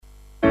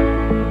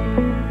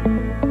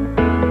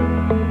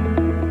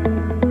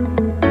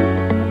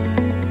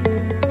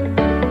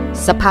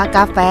สภาก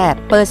าแฟ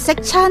เปิดเซก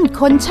ชัน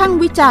คนช่าง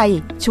วิจัย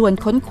ชวน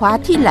ค้นคว้า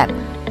ที่ Lab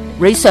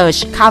Research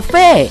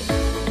Cafe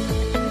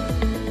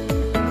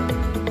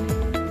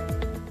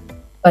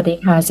สวัสดี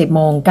ค่ะ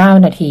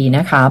 10:09 นาทีน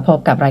ะคะพบ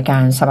กับรายกา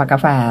รสภากา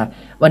แฟ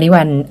วันนี้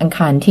วันอังค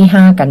ารที่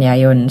5กันยา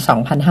ยน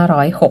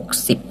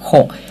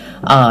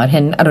2566เท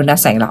นอรุณ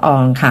แสงละออ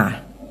งค่ะ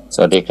ส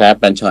วัสดีครับ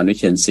บัญชรวิ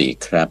เชียรศรี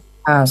ครับ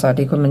สวัส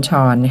ดีคุณบัญช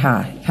รค่ะ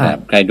ครับ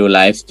ใครดูไล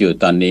ฟ์อยู่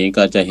ตอนนี้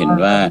ก็จะเห็น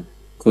ว่า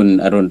คุณ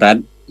อรุณรัต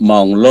น์ม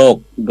องโลก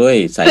ด้วย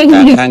สายต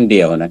าข้างเ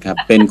ดียวนะครับ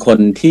เป็นคน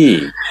ที่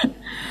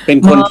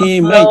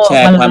ไม่แช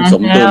ร์ความส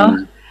มดุล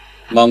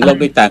มองโลก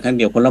ด้วยตาข้างเ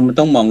ดียวคนเรามัน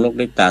ต้องมองโลก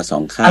ด้วยตาสอ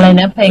งข้างอะไร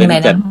นะเพลงไหน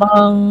นะม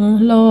อง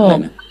โลก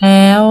แ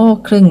ล้ว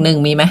ครึ่งหนึ่ง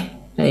มีไหม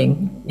เพลง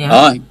เนี่ย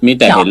มี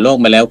แต่เห็นโลก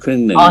มาแล้วครึ่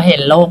งหนึ่งเห็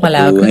นโลกมาแ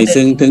ล้วให้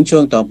ซึ่งถึงช่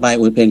วงต่อไป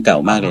เพลงเก่า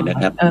มากเลยนะ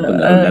ครับคุณ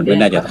อรุณรัตน์ไม่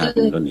น่าจะทัน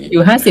ตัวนี้อ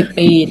ยู่50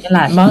 ปีนี่แห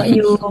ละมองอ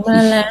ยู่มา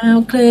แล้ว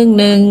ครึ่ง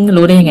หนึ่ง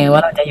รู้ได้ยังไงว่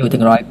าเราจะอยู่ถึ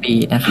ง100 ปี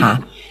นะคะ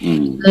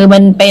คือมั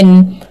นเป็น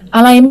อ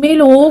ะไรไม่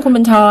รู้คุณ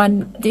บัญชร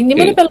จริงๆไ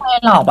ม่ได้เป็นอะไร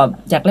หรอกแบบ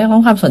อยากเรียกร้อ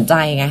งความสนใจ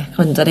ไงค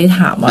นจะได้ถ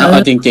ามว่าเอ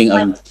าจริงๆเอา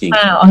จ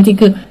ริง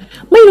คือ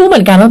ไม่รู้เหมื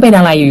อนกันว่าเป็น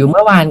อะไรอยู่เ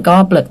มื่อวานก็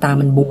เปลือกตา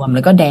มันบวมแ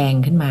ล้วก็แดง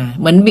ขึ้นมา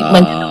เหมือน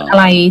อะ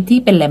ไรที่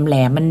เป็นแหล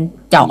มๆมัน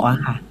เจาะอ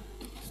ะค่ะ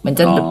มัน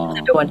จะ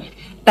โดน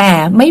แต่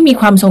ไม่มี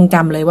ความทรงจ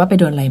ำเลยว่าไป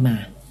โดนอะไรมา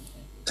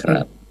ค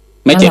รับ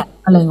ไม่เจ็บ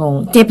อะไรงง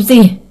เจ็บสิ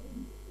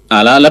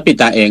แล้วปิด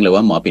ตาเองหรือว่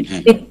าหมอปิดให้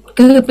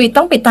คือ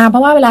ต้องปิดตาเพรา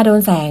ะว่าเวลาโดน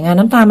แสง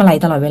น้ำตามันไหล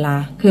ตลอดเวลา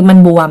คือมัน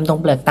บวมตรง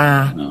เปลือกตา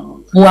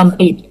บวม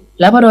ปิด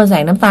แล้วพอโดนแส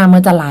งน้ำตามั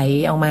นจะไหล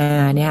ออกมา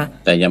เนี่ย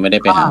แต่ยังไม่ได้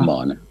ไปหาหมอ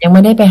นะยังไ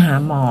ม่ได้ไปหา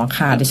หมอ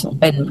ค่ะดิฉัน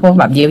เป็นพวก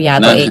แบบเยียวยา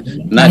ตัวเอง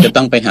น่าจะ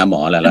ต้องไปหาหม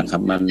อแล้วล่ะครั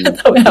บมัน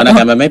อาก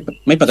ารมัน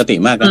ไม่ปกติ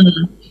มากนะ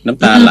น้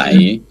ำตาไหล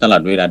ตลอ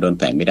ดเวลาโดน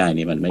แสงไม่ได้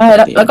นี่มันไม่ป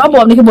กติแล้วก็บ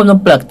วมนี่คือบวมตร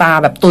งเปลือกตา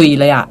แบบตุย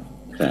เลยอ่ะ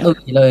ตุ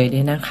ยเลย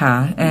นี่นะคะ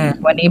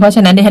วันนี้เพราะฉ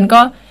ะนั้นดิฉัน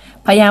ก็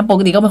พยายามปก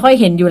ติก็ไม่ค่อย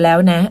เห็นอยู่แล้ว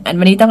นะ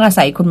วันนี้ต้องอา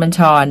ศัยคุณบัญช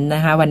รน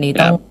ะคะวันนี้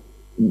ต้อง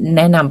แ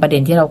นะนำประเด็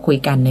นที่เราคุย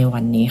กันในวั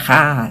นนี้ค่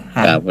ะ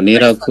ครับวันนี้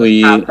เราคุย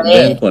เ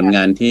รื่องผลง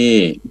านที่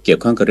เกี่ยว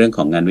ข้องกับเรื่องข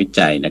องงานวิ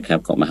จัยนะครับ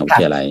ของมหาวิ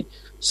ทยาลัย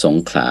สง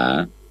ขลา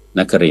น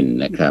ครินทร์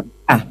นะครับ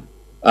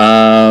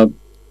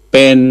เ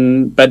ป็น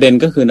ประเด็น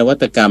ก็คือนวั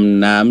ตกรรม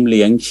น้ำเ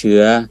ลี้ยงเชื้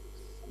อ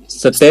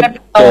สเตป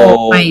โต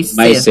ไ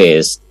มเซ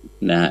ส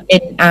นะ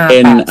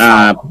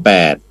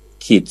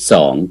NR8-2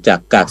 จาก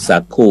กากสา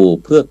คู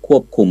เพื่อคว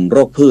บคุมโร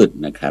คพืช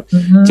นะครับ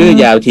ชื่อ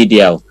ยาวทีเ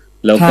ดียว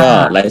แล้วก็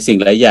หลายสิ่ง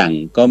หลายอย่าง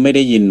ก็ไม่ไ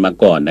ด้ยินมา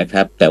ก่อนนะค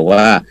รับแต่ว่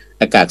า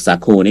อากาศสา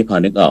คูนี่พอ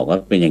นึกออกว่า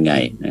เป็นยังไง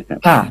นะครับ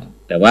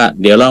แต่ว่า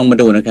เดี๋ยวลองมา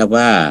ดูนะครับ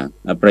ว่า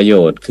ประโย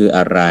ชน์คืออ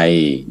ะไร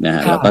นะฮ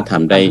ะแล้วก็ท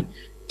ำได้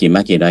กี่ม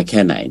ากกี่น้อยแ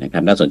ค่ไหนนะครั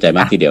บน่าสนใจม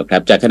ากทีเดียวครั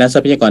บจากคณะทรั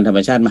พยากรธรรม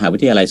ชาติมหาวิ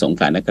ทยาลัยสงข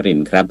ลานคริน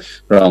ทร์ครับ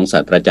รองศา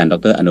สตราจารย์ด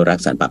ร.อนุรัก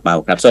ษ์สันปะเป้า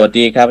ครับสวัส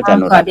ดีครับอาจารย์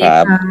อนุรักษ์ครั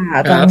บ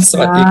ส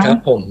วัสดีครับ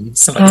ผม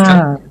สวัสดีครั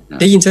บ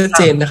ได้ยินชัดเ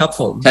จนนะครับ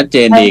ผมชัดเจ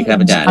นดีครับ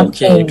อาจารย์โอเ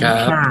คครั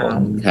บผ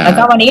มแล้ว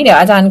ก็วันนี้เดี๋ยว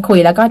อาจารย์คุย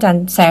แล้วก็อาจาร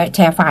ย์แช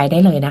ร์ไฟล์ได้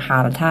เลยนะคะ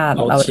ถ้า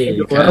เรา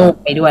ดูรูป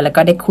ไปด้วยแล้ว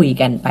ก็ได้คุย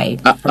กันไป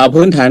เอา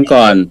พื้นฐาน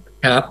ก่อน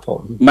ครับผ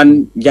มมัน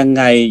ยัง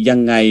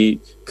ไง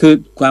คือ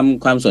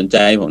ความสนใจ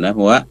ผมนะเพ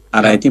ราะว่าอ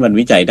ะไรที่มัน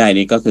วิจัยได้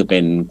นี่ก็คือเป็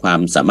นความ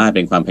สามารถเ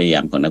ป็นความพยายา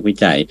มของนักวิ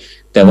จัย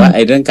แต่ว่าไ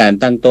อ้เรื่องการ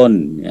ตั้งต้น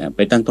ไป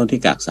ตั้งต้นที่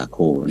กากสา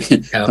คู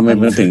ทำไม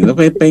มันถึงต้อง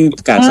ไป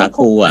กากสา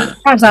คู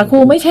กากสาคู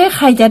ไม่ใช่ใ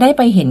ครจะได้ไ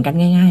ปเห็นกัน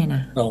ง่ายๆน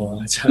ะ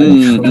ใช่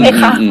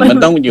มัน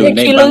ต้องอยู่ใ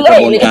นกระ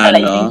บวนการ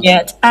เนาะ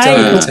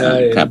ใช่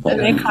ครับผม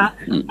ใช่ค่ะ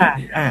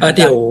เ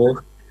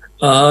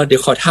ดี๋ย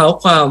วขอเท้า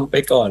ความไป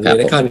ก่อนเลย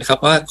นะครับ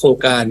ว่าโครง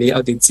การนี้เอ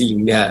าจริง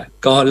ๆเนี่ย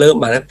ก็เริ่ม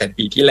มาตั้งแต่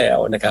ปีที่แล้ว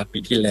นะครับปี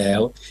ที่แล้ว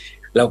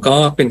แล้วก็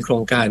เป็นโคร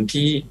งการ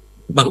ที่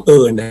บังเ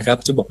อิญนะครับ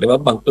จะบอกเลยว่า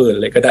บังเอิญ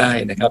เลยก็ได้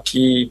นะครับ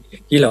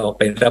ที่เราไ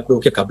ปรับรู้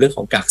เกี่ยวกับเรื่องข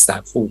องกากสา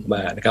คูม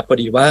านะครับพอ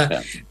ดีว่า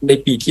ใน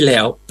ปีที่แล้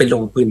วไปล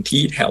งพื้น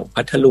ที่แถว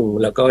พัทลุง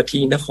แล้วก็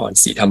ที่นคร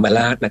ศรีธรรมร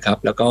าชนะครับ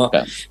แล้วก็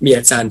มี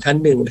อาจารย์ท่าน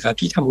หนึ่งนะครับ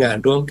ที่ทำงาน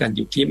ร่วมกันอ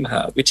ยู่ที่มห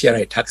าวิทยา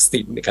ลัยทักษิ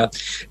ณนะครับ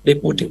ได้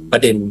พูดถึงปร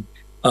ะเด็น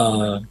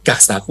กา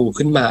กสาคู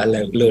ขึ้นมา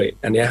เลย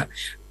อันนี้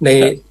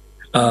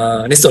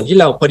ในส่วนที่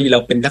เราพอดีเรา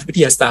เป็นนักวิท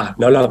ยาศาสตร์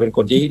แล้วเราเป็นค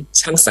นที่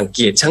ช่างสังเก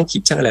ตช่างคิ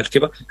ดช่างอะไรคิ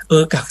ดว่า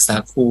กากสา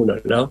คูเนาะ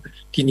แล้ว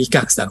ทีนี้ก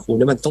ากสาคูเ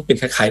นี่ยมันต้องเป็น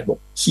คล้ายๆบอก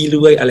ขี้เ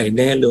ลื่อยอะไร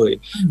แน่เลย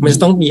มันจะ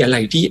ต้องมีอะไร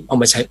ที่เอา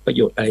มาใช้ประโ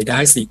ยชน์อะไรได้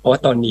สิเพราะว่า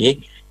ตอนนี้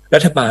รั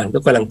ฐบาลก็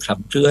กำลังขับ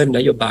เคลื่อนน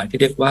โยบายที่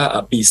เรียกว่า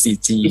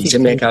BCG ใช่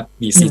ไหมครับ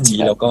BCG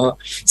แล้วก็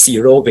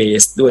Zero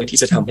Waste ด้วยที่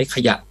จะทำให้ข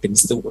ยะเป็น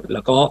ศูนย์แ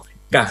ล้วก็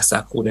กากสา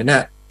คูนั้นน่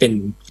ะเป็น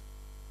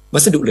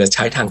วัสดุเหลือใ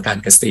ช้ทางการ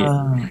เกษตร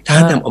ถ้า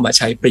นำเอามาใ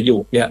ช้ประโย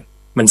ชน์เนี่ย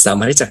มันสาม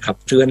ารถที่จะขับ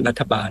เคลื่อนรั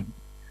ฐบาล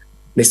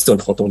ในส่วน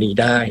ของตรงนี้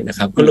ได้นะค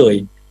รับก็เ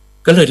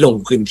ลยลง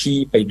พื้นที่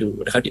ไปดู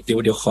นะครับเ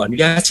ดี๋ยวขออนุ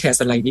ญาตแชร์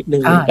สไลด์นิดนึ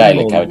งได้เล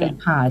ยครับ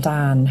อาจ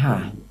ารย์ค่ะ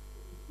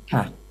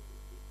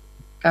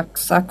กาก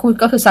สาคู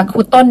ก็คือสาคู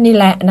ต้นนี่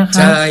แหละนะค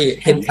ะใช่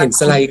เห็น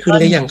สไลด์ขึ้น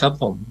หรือยังครับ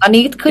ผมตอน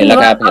นี้ขึ้น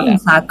ว่าต้น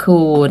สาคู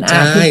ใ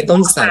ช่ต้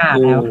นสา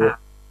คู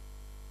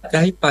ไ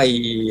ด้ไป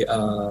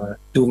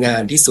ดูงา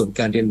นที่ศูนย์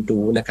การเรียน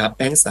รู้นะครับแ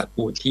ป้งสา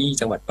คูที่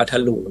จังหวัดพัท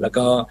ลุงแล้ว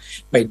ก็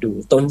ไปดู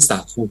ต้นสา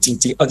คูจ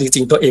ริงๆเอาจ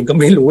ริงๆตัวเองก็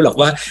ไม่รู้หรอก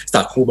ว่าส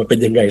าคูมันเป็น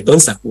ยังไงต้น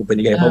สาคูเป็น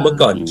ยังไงเพราะเมื่อ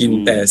ก่อนกิน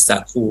แต่สา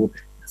คู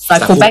แ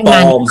ป้งมั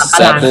น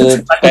สาคู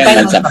แป้ง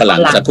มันสับปะหลั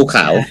งสาคูข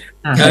าว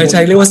ใ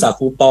ช่เรียกว่าสา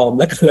คูปลอม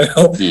แล้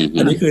ว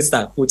อันนี้คือส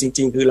าคูจ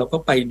ริงๆคือเราก็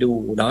ไปดู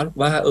เนาะ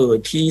ว่า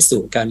ที่ศู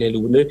นย์การเรียน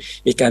รู้นี่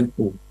มีการป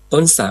ลูก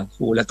ต้นสา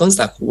คูและต้นส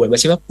าคูไม่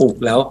ใช่ว่าปลูก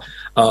แล้ว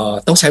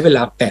ต้องใช้เวล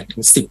า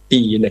 8-10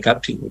 ปีนะครับ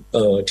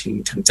ถึ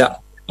งจะ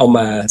เอาม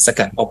าส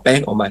กัดเอาแป้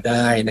งออกมาไ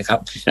ด้นะครับ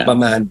ประ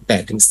มาณ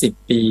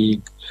 8-10 ปี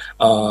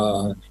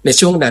ใน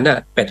ช่วงนั้น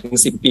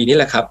8-10 ปีนี่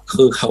แหละครับ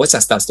คือเขาก็จะ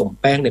สะสม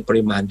แป้งในป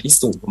ริมาณที่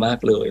สูงมาก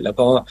เลยแล้ว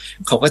ก็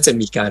เขาก็จะ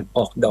มีการอ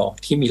อกดอก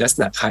ที่มีลักษ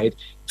ณะคล้าย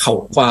เขา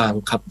ควาง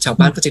ครับชาว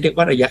บ้านก็จะเรียก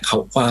ว่าระยะเขา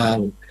ควาง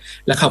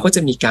แล้วเขาก็จ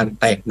ะมีการ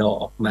แตกหน่อ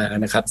ออกมา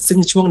นะครับซึ่ง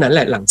ช่วงนั้นแห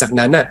ละหลังจาก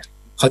นั้น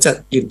เขาจะ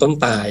ยืนต้น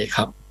ตายค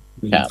รับ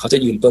เขาจะ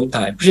ยืนต้นต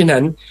ายเพราะฉะ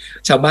นั้น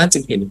ชาวบ้านจึ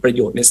งเห็นประโ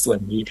ยชน์ในส่วน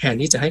นี้แทน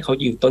ที่จะให้เขา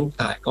ยืนต้น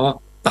ตายก็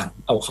ตัด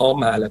เอาเข้า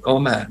มาแล้วก็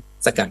มา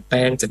สกัดแ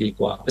ป้งจะดี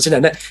กว่าเพราะฉะนั้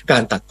นกา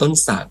รตัดต้น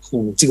สาคู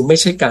จึงไม่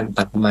ใช่การ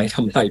ตัดไม้ท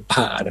ำลาย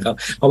ป่านะครับ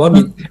เพราะว่า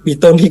มี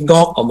ต้นที่ง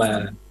อกออกมา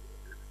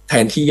แท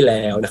นที่แ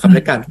ล้วนะครับแล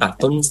ะการตัด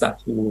ต้นสา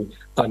คู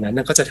ตอนนั้น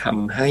ก็จะท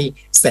ำให้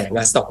แสง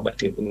ส่องมา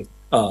ถึง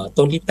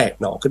ต้นที่แตก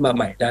หน่อขึ้นมาใ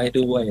หม่ได้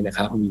ด้วยนะค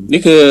รับ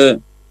นี่คือ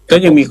ก็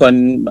ยังมีคน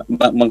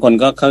บางคน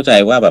ก็เข้าใจ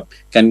ว่าแบบ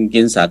การ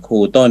กินสาคู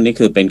ต้นนี่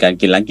คือเป็นการ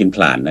กินล้างกินผ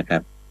ลาญนะครั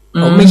บ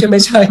ไม่ใ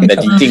ช่แต่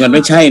จริงๆมันไ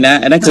ม่ใช่นะ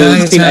อันนั้นคือ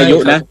สิ้นอายุ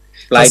นะ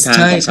ปลายทาง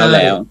ของเขาแ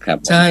ล้วครับ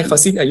ใช่เขา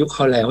สิ้นอายุเข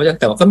าแล้ว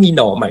แต่ว่าก็มีห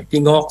น่อใหม่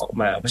ที่งอกออก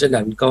มาเพราะฉะ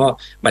นั้นก็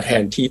มาแท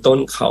นที่ต้น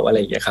เขาอะไร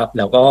อย่างเงี้ยครับแ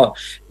ล้วก็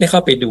ได้เข้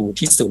าไปดู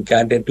ที่ศูนย์กา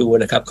รเรียนรู้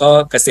นะครับก็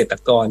เกษตร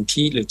กร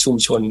ที่หรือชุม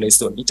ชนใน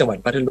ส่วนที่จังหวัด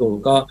พัทลุง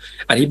ก็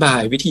อธิบา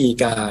ยวิธี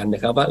การน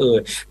ะครับว่า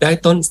ได้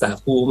ต้นสา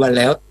คูมาแ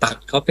ล้วตัด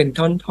เขาเป็น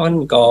ท่อน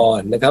ๆก่อน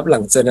นะครับหลั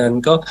งจากนั้น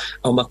ก็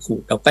เอามาขู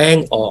ดเอาแป้ง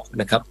ออก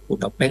นะครับขูด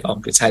เอาแป้งออก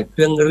โดยใช้เค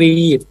รื่อง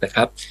รีดนะค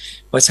รับ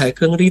พอใช้เค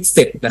รื่องรีดเส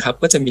ร็จนะครับ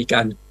ก็จะมีก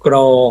ารกร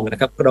องนะ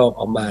ครับกรอง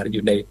ออกมาอ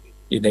ยู่ใ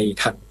น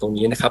ถังตรง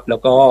นี้นะครับแล้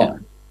วก็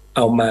เ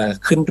อามา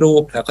ขึ้นรู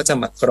ปแล้วก็จะ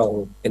มากรอง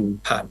เป็น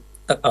ผ่าน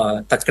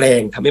ตะแกร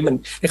งทำให้มัน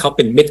ให้เขาเ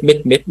ป็นเ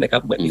ม็ดนะครั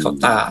บเหมือนที่เขา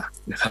ตาก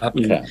นะครับ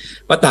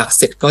พอตากเ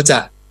สร็จก็จะ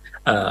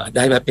ไ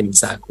ด้มาเป็น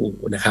สาคู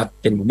นะครับ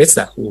เป็นเม็ดส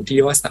าคูที่เ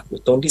รียกว่าสาคู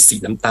ต้นที่สี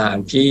น้ำตาล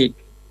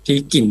ที่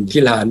กิน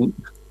ที่ร้าน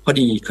พอ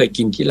ดีเคย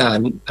กินที่ร้าน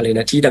อะไร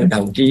นะที่ดั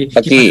งๆที่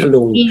พัท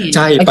ลุงใ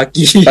ช่ปัก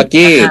กี้ใช่ปัก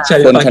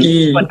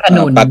กี้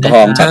ปักท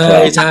องใ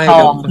ช่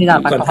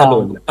ปักทอ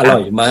งอร่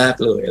อยมาก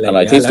เลยอร่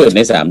อยที่สุดใ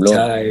น3โลก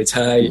ใ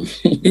ช่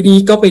ทีนี้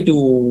ก็ไปดู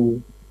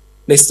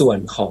ในส่วน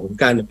ของ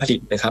การผลิต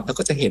นะครับแล้ว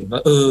ก็จะเห็นว่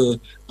า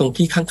ตรง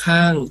ที่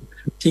ข้าง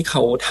ๆที่เข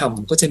าท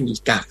ำก็จะมี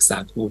กากสา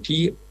คู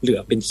ที่เหลือ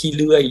เป็นขี้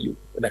เลื่อยอยู่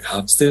นะครั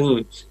บซึ่ง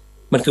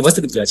มันคือวัส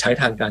ดุเหลือใช้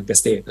ทางการเก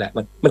ษตรแหละ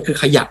มันคือ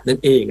ขยะนั่น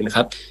เองนะค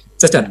รับ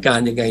จะจัดการ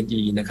ยังไง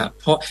ดีนะครับ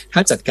เพราะถ้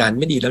าจัดการไ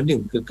ม่ดีแล้ว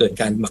1คือเกิด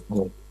การหมักหม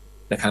ม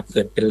นะครับเ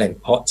กิดเป็นแหล่ง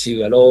เพาะเชื้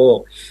อโรค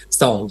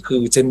2คื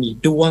อจะมี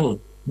ด้ว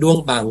ง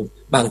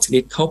บางชนิ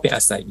ดเข้าไปอ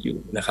าศัยอยู่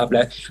นะครับแล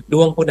ะ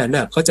ด้วงพวกนั้น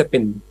ก็จะเป็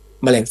น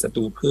แมลงศัต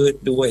รูพืช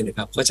ด้วยนะค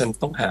รับก็จะ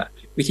ต้องหา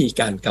วิธี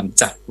การก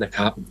ำจัดนะค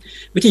รับ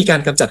วิธีการ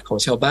กำจัดของ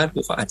ชาวบ้านคื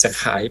อเขาอาจจะ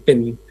ขายเป็น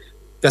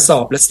กระสอ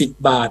บละ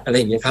10 บาทอะไร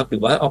อย่างเงี้ยครับหรื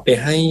อว่าเอาไป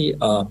ให้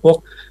พวก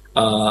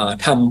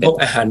ทำพวก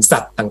อาหารสั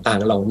ตว์ต่า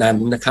งๆเหล่านั้น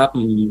นะครับ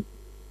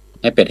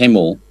ให้เป็ดให้ห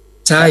มู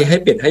ใช่ให้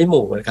เป็ดให้ห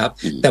มูนะครับ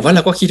แต่ว่าเร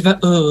าก็คิดว่า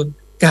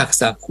กาก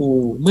สาคู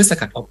เมื่อส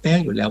กัดออกแป้ง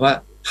อยู่แล้วว่า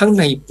ข้าง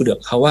ในเปลือก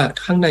เขา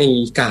ข้างใน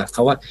กากเข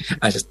า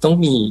อาจจะต้อง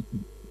มี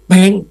แ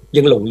ป้ง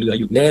ยังหลงเหลือ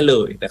อยู่แน่เล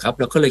ยนะครับ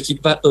เราก็เลยคิด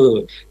ว่า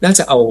น่าจ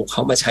ะเอาเข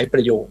ามาใช้ป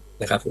ระโยชน์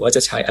นะครับหรือว่าจ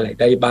ะใช้อะไร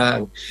ได้บ้าง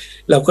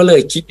เราก็เล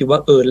ยคิดอยู่ว่า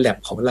แลบ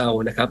ของเรา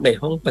นะครับใน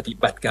ห้องปฏิ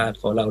บัติการ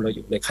ของเราอ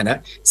ยู่ในคณะ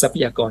ทรัพ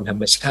ยากรธร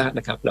รมชาติ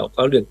นะครับเรา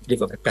ก็เรื่องเกี่ย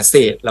วกับเกษ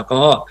ตรแล้ว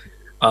ก็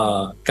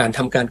การท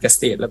ำการเก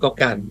ษตรแล้วก็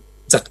การ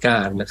จัดกา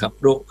รนะครับ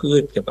โรคพื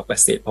ชเกี่ยวกับเก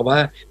ษตรเพราะว่า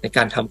ในก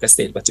ารทำเกษ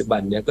ตรปัจจุบั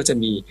นเนี้ยก็จะ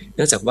มีเ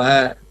นื่องจากว่า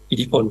อิ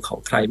ทธิพลของ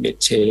climate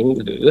change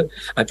หรือ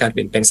อาการเป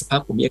ลี่ยนแปลงสภา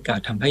พภูมิอากาศ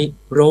ทำให้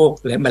โรค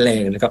และแมล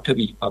งนะครับท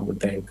วีความรุน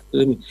แรง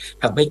ขึ้น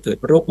ทำให้เกิด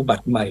โรคอุบั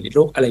ติใหม่โร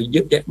คอะไรเย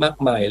อะแยะมาก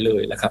มายเล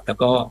ยนะครับแล้ว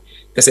ก็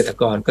เกษตร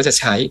กรก็จะ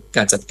ใช้ก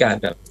ารจัดการ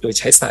แบบโดย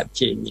ใช้สารเค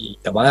มี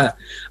แต่ว่า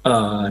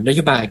นโย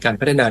บายการ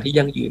พัฒนาที่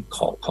ยั่งยืน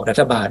ของรั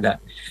ฐบาล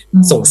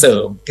ส่งเสริ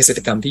มเกษต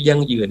รกรรมที่ยั่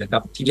งยืนนะครั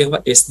บที่เรียกว่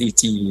า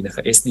SDG นะค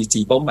รับ SDG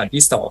เป้าหมาย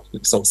ที่2คื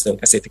อส่งเสริม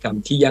เกษตรกรรม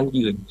ที่ยั่ง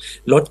ยืน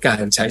ลดกา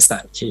รใช้สา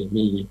รเค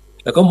มี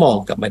แล้วก็มอง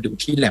กลับมาดู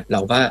ที่แลบเร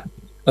าว่า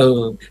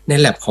ใน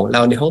แลบของเร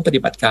าในห้องปฏิ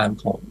บัติการ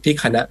ของที่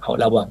คณะของ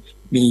เรา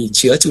มีเ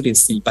ชื้อจุลิน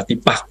ทรีย์ปฏิ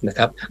ปักษ์นะค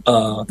รับ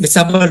ไม่ทร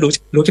าบว่า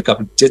รู้เกี่ยวกับ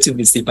เชื้อจุ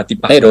ลินทรีย์ปฏิ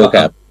ปักษ์ไม่รู้ค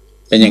รับ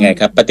เป็นยังไง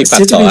ครับปฏิปัก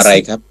ษ์ต่ออะไร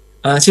ครับ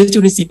เชื้อจุ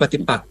ลินทรีย์ปฏิ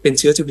ปักษ์เป็น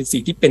เชื้อจุลินทรี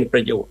ย์ที่เป็นปร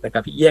ะโยชน์นะครั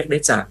บที่แยกได้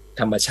จาก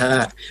ธรรมชา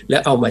ติและ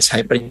เอามาใช้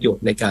ประโยช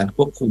น์ในการค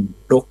วบคุม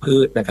โรคพื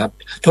ชนะครับ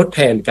ทดแท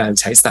นการ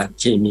ใช้สาร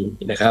เคมี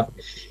นะครับ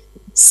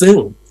ซึ่ง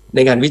ใน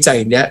งานวิจัย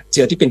เนี้ยเ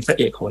ชื้อที่เป็นพระ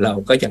เอกของเรา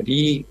ก็อย่าง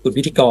ที่คุณ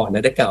พิธีกร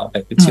ได้กล่าวไป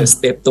คือเชื้อส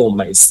เตปโตไ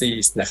มซี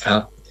สนะครั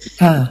บ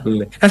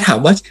ถ้าถาม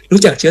ว่า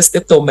รู้จักเชื้อสเต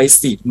ปโตไม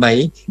ซีสไหม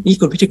นี่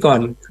คุณพิธีกร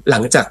หลั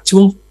งจาก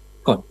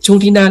ช่วง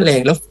ที่หน้าแร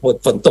งแล้ว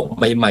ฝนตก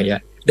ใหม่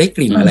ๆ ได้ก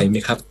ลิ่นอะไรไหม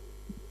ครับ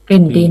ก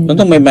ลิ่นดินมัน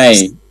ต้องใหม่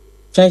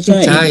ๆใช่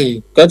ใช่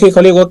ก็ที่เข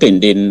าเรียกว่ากลิ่น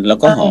ดินแล้ว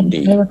ก็หอม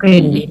ดี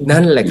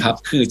นั่นแหละครับ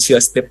คือเชื้อ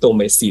สเตปโตไ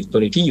มซีสตัว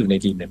นี้ที่อยู่ใน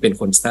ดินเนี่ยเป็น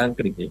คนสร้างก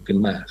ลิ่นขึ้น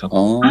มาครับ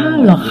อ๋อ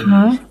เหรอค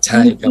ะใ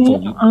ช่ครับผ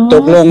มต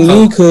กลง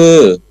นี่คือ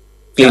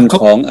กลิ่น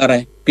ของอะไร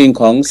กลิ่น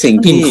ของสิ่ง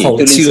ที่ของ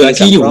เชื้อ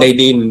ที่อยู่ใน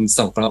ดิน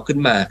สังเคราะห์ขึ้น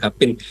มาครับ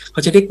เป็นเข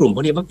าจะได้กลุ่มพ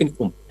วกนี้ว่าเป็นก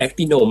ลุ่มแอค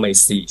ติโนไม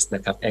ซีสน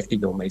ะครับแอคติ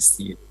โนไม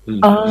ซีส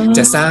จ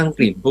ะสร้างก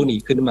ลิ่นพวกนี้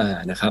ขึ้นมา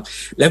นะครับ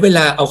แล้วเวล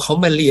าเอาเขา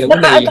มาเลี้ยงใน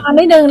อาจารย์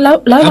นิดนึงแล้ว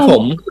เรา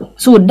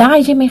สูตรได้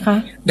ใช่ไหมคะ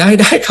ไ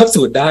ด้ครับ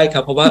สูตรได้ครั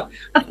บเพราะว่า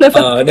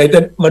ใน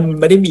มัน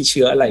ไม่ได้มีเ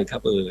ชื้ออะไรครั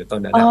บตอ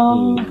นนั้น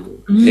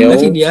แล้ว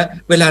ทีเนี้ย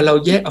เวลาเรา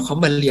แยกเอาเขา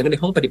มาเลี้ยงใน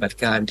ห้องปฏิบัติ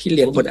การที่เ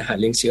ลี้ยงบนอาหาร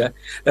เลี้ยงเชื้อ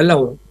แล้วเรา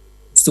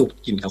สูด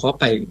กลิ่นเขาเข้า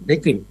ไปได้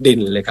กลิ่นดิน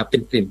เลยครับเป็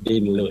นกลิ่นดิ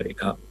นเลย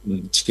ครับ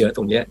เชื้อต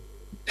รงเนี้ย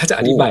ถ้าจะ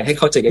อธิบายให้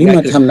เข้าใจง่ายๆนี่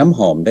มาทำน้ำห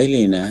อมได้เล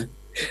ยนะ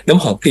น้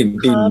ำหอมกลิ่น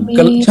ดิน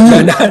ก็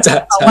น่าจะ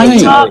ใช่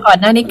ชอบก่อน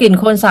หน้านี้กลิ่น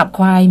โคลนสาบค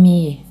วายมี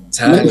ใ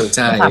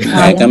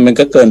ช่แต่มัน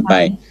ก็เกินไป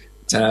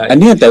อัน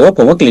นี้แต่ว่าผ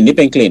มว่ากลิ่นนี้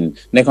เป็นกลิ่น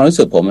ในความรู้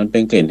สึกผมมันเป็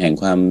นกลิ่นแห่ง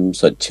ความ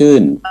สดชื่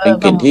นเป็น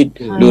กลิ่นที่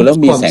ดูแล้ว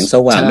มีแสงส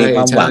ว่างมีค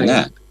วามหวัง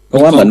อ่ะเพรา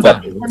ะว่าเหมือนแบบ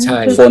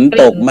ฝน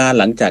ตกมา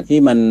หลังจากที่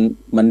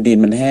มันดิน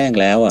มันแห้ง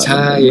แล้วอ่ะใ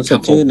ช่ส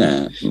ดชื่นอ่ะ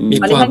มี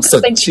ความส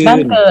ดชื่นบ้า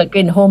นเกิดก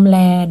ลิ่นโฮมแล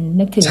นด์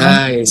นึกถึง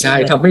ใช่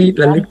ทำให้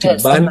ระลึกถึง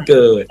บ้านเ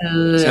กิด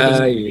ใช่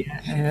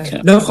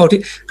แล้วเขาที่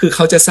คือเข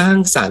าจะสร้าง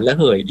สารระ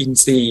เหยอิน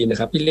ทรีย์นะ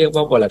ครับที่เรียก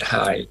ว่าวอลาไท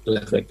ล์ร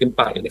ะเหยขึ้นไ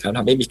ปนะครับท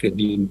ำให้มีกลิ่น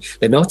ดิน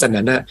แต่นอกจาก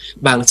นั้นนะ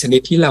บางชนิ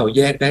ดที่เราแ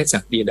ยกได้จา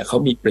กดินเขา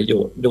มีประโย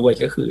ชน์ด้วย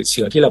ก็คือเ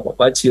ชื้อที่เราบอก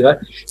ว่าเชื้อ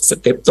ส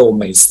เตปโตไ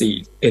มซี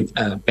ส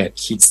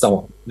NR8-2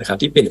 นะครับ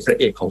ที่เป็นพระ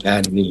เอกของงา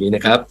นนี้น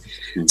ะครับ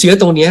เชื้อ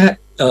ตรงนี้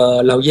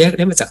เราแยกไ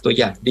ด้มาจากตัว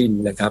อย่างดิน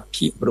นะครับ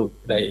ที่ปลูก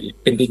ใน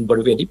เป็นดินบ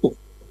ริเวณที่ปลูก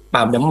ป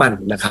าล์มน้ำมัน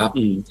นะครับ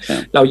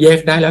เราแยก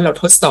ได้แล้วเรา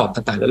ทดสอบ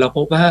ต่างๆแล้วเราพ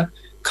บว่า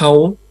เขา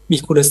มี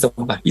คุณส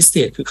มบัติพิเศ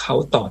ษคือเขา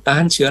ต่อต้า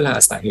นเชื้อรา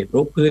สาเหตุโร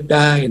คพืชไ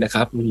ด้นะค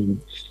รับ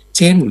เ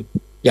ช่น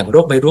อย่างโร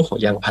คใบร่วงของ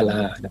ยางพาร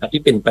านะครับ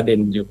ที่เป็นประเด็น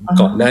อยู่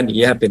ก่อนหน้านี้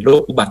เป็นโร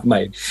คอุบัติใหม่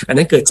อัน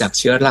นั้นเกิดจาก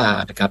เชื้อรา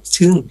นะครับ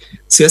ซึ่ง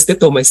เชื้อสเตป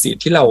โตไมซีส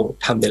ที่เรา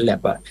ทำในแล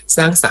บส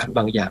ร้างสารบ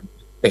างอย่าง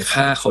ไป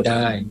ฆ่าเขาไ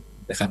ด้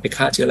นะครับไป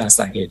ฆ่าเชื้อราส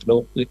าเหตุโร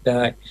คพืชไ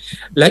ด้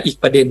และอีก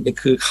ประเด็นนึง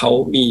คือเขา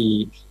มี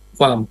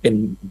ความเป็น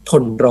ท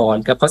นร้อน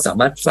ครับเขาสา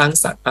มารถสร้าง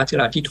สารต้านเชื้อ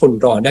ราที่ทน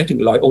ร้อนได้ถึง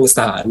100 องศ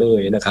าเล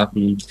ยนะครับ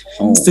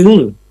ซึ่ง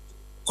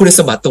คุณส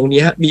มบัติตรง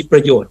นี้มีปร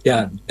ะโยชน์อย่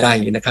างใด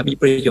นะครับมี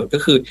ประโยชน์ก็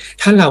คือ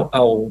ถ้าเราเอ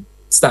า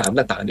สาร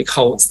ต่างๆที่เข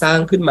าสร้าง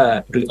ขึ้นมา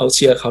หรือเอาเ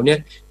ชื้อเขาเนี่ย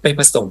ไปผ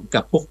สม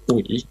กับพวก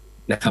ปุ๋ย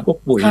นะครับพวก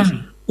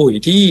ปุ๋ย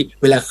ที่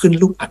เวลาขึ้น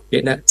ลูกอัดเนี่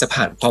ยนะจะ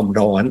ผ่านความ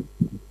ร้อน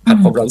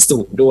สู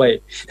งด้วย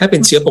ถ้าเป็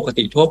นเชื้อปก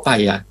ติทั่วไป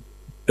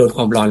โดนค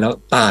วามร้อนแล้ว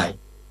ตาย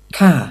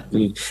ค่ะ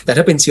แต่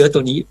ถ้าเป็นเชื้อตั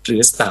วนี้หรื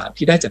อสาร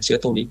ที่ได้จากเชื้อ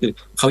ตรงนี้คือ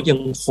เขายัง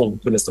คง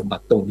คุณสมบั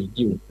ติตรงนี้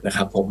อยู่นะค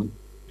รับผม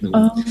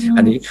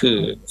อันนี้คือ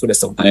คุณ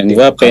สมบัติ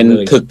ว่าเป็น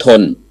ถึกท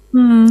น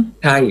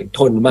ใช่ท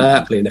นมา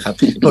กเลยนะครับ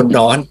ทน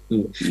ร้อน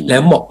แล้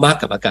วเหมาะมาก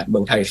กับอากาศเมื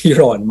องไทยที่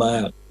ร้อนมา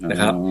กนะ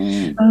ครับ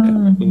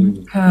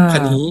ครา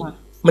วนี้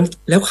มัน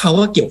แล้วเขา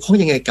ว่าเกี่ยวข้อง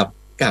ยังไงกับ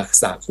กาก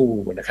สาคู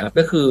นะครับ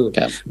ก็คือ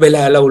เวล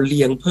าเราเ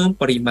ลี้ยงเพิ่ม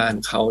ปริมาณ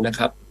เขานะค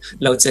รับ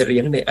เราจะเลี้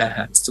ยงในอาห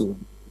ารสู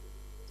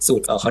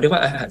ตรเขาเรียกว่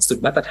าอาหารสูต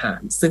รมาตรฐาน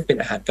ซึ่งเป็น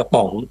อาหารกระ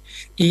ป๋อง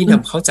ที่น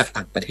ำเข้าจาก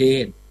ต่างประเท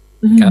ศ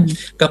ครับ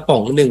กระป๋อ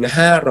งหนึ่ง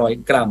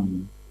500 กรัม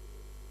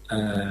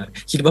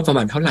คิดว่าประม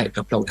าณเท่าไหร่ค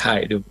รับเราทาย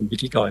ดูคุณพิ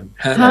ธีกร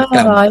500 ก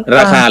รัม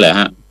ราคาเหรอ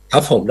ฮะครั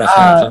บผมราค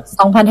าครับ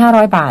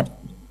 2,500 บาท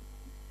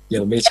ยั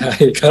งไม่ใช่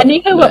ครับอันนี้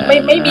คือแบบ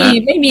ไม่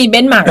มีเบ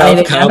นซ์มาร์กอะไรเ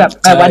ลยนะแบบ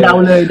ว่าเดา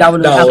เลย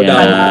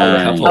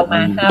ครับ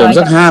ผม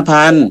สัก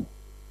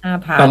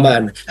 5,000ประมา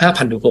ณ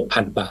 5,000 ถึง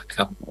 6,000 บาทค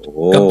รับ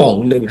กระป๋อง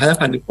หนึ่ง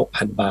 5,000 ถึง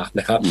 6,000 บาท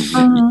นะครับ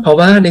เพราะ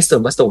ว่าในส่ว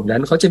นผสมนั้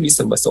นเขาจะมี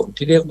ส่วนผสม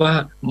ที่เรียกว่า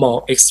มอล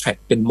ต์เอ็กซ์แทรค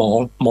เป็นมอ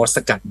ลต์ส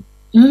กัด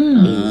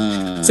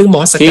ซึ่งม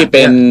อลต์สกัด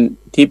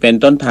ที่เป็น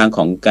ต้นทางข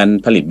องการ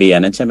ผลิตเบียร์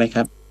นั้นใช่ไหมค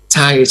รับใ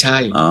ช่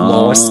ม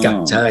อลต์สกัด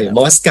ใช่ม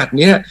อลต์สกัด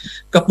เนี้ย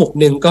กระปุก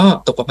หนึ่งก็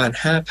ตกประมาณ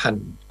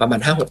 5,000 ประมาณ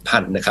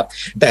 5-6,000 นะครับ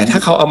แต่ถ้า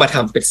เขาเอามาท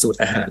ำเป็นสูตร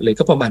อาหารเลย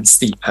ก็ประมาณ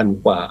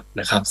 4,000 กว่า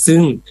นะครับซึ่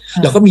ง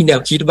เราก็มีแน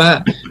วคิดว่า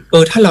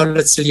ถ้าเรา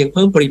จะเลี้ยงเ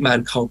พิ่มปริมาณ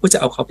เขาก็จะ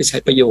เอาเขาไปใช้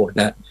ประโยชน์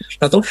นะ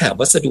เราต้องหา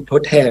วัสดุท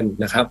ดแทน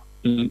นะครับ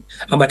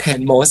เอามาแทน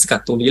มอลต์สกั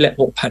ดตรงนี้แหละ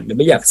 6,000 ไ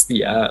ม่อยากเสี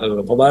ย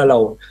เพราะว่าเร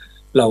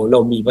า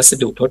มีวัส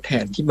ดุทดแท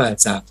นที่มา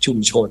จากชุม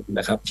ชน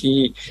นะครับที่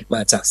ม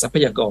าจากทรัพ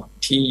ยากร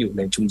ที่อยู่ใ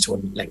นชุมชน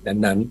แหล่ง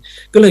นั้น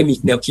ๆก็เลยมี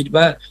แนวคิด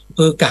ว่า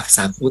กากส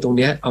าคูตรง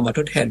นี้เอามาท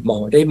ดแทนมอ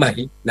ได้ไหม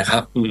นะครั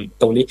บ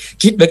ตรงนี้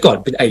คิดไว้ก่อน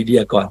เป็นไอเดี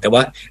ยก่อนแต่ว่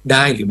าไ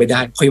ด้หรือไม่ได้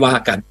ค่อยว่า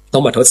กันต้อ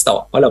งมาทดสอ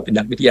บเพราะเราเป็น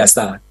นักวิทยาศ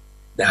าสตร์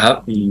นะครับ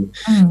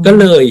ก็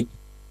เลย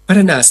พั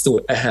ฒนาสู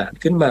ตรอาหาร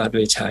ขึ้นมาโด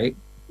ยใช้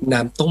น้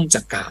ำต้มจ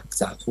ากกาก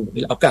สาคู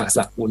เอากากส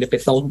าคูไป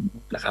ต้ม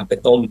นะครับไป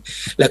ต้ม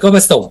แล้วก็ผ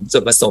สมส่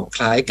วนผสมค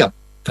ล้ายกับ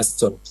ผ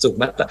สมสูตร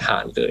มาตรฐา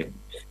นเลย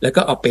แล้ว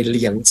ก็เอาไปเ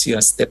ลี้ยงเชื้อ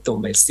สเตปโต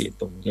ไมซีส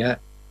ตรงนี้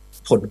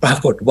ผลปรา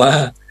กฏว่า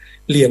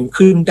เลี้ยง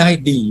ขึ้นได้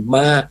ดีม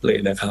ากเลย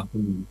นะครับ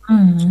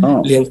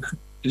เลี้ย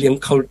ง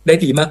เขาได้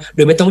ดีมากโด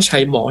ยไม่ต้องใช้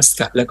มอส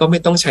กัดแล้วก็ไม่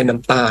ต้องใช้น้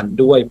ำตาล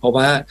ด้วยเพราะ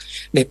ว่า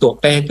ในตัว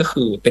แป้งก็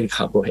คือเป็นค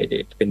าร์โบไฮเดร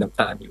ตเป็นน้ำ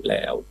ตาลอยู่แ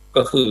ล้ว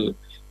ก็คือ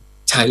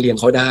ใช้เลี้ยง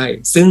เขาได้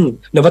ซึ่ง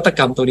นวัตก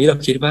รรมตัวนี้เรา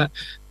คิดว่า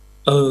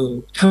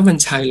ถ้ามัน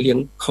ใช้เลี้ยง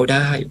เขาไ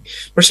ด้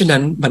เพราะฉะนั้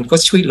นมันก็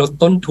ช่วยลด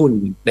ต้นทุน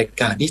ใน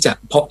การที่จะ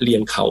เพาะเลี้ย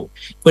งเขา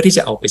เพื่อที่จ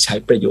ะเอาไปใช้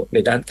ประโยชน์ใน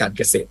ด้านการเ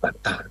กษตร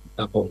ต่างๆค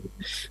รับผม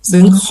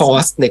ซึ่งคอ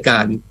สในกา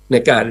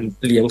ร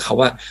เลี้ยงเขา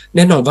ว่าแ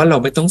น่นอนว่าเรา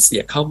ไม่ต้องเสี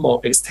ยเข้ามอล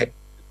เอ็กซ์แท็ก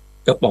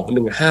กระป๋องห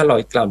นึ่ง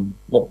500 กรัม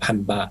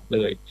 6,000 บาทเล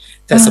ย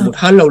แต่สมมติ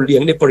ถ้าเราเลี้ย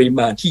งในปริม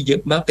าณที่เยอ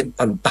ะมากเป็น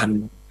ตัน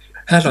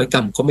ๆ500 ก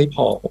รัมก็ไม่พ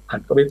อ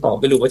 6,000 ก็ไม่พอ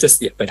ไม่รู้ว่าจะเ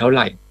สียไปเท่าไห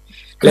ร่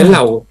และเร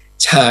า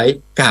ใช้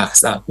กาก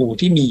สาคู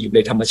ที่มีอยู่ใน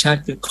ธรรมชาติ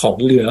คือของ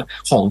เหลือ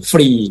ของฟ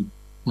รี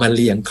มาเ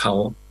ลี้ยงเขา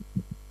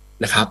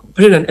นะครับเพร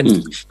าะฉะนั้นอันนี้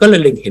ก็เลย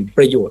เล็งเห็นป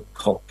ระโยชน์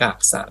ของกาก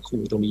สาคู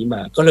ตรงนี้ม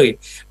าก็เลย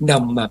น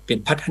ำมาเป็น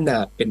พัฒนา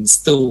เป็น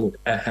สูตร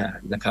อาหาร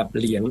นะครับ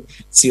เลี้ยง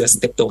เชื้อส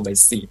เตปโตไม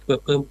ซีดเพื่อ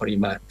เพิ่มปริ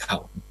มาณเขา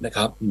นะค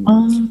รับ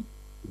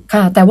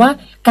ค่ะแต่ว่า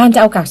การจะ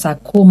เอากากสา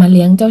คูมาเ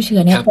ลี้ยงเจ้าเชื้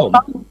อเนี่ย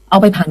ต้องเอา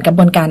ไปผ่านกระบ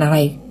วนการอะไร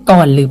ก่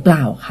อนหรือเปล่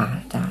าคะ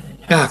อาจารย์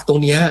กากตร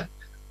งเนี้ย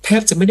แท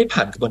บจะไม่ได้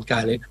ผ่านกระบวนกา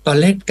รเลยตอน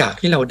แรกกาก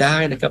ที่เราได้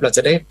นะครับเราจ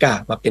ะได้กา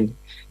กมาเ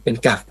ป็น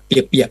กากเ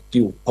ปียกๆอ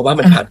ยู่เพราะว่า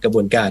มันผ่านกระบ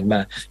วนการมา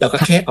เราก็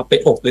แค่เอาไป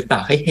อบหรือต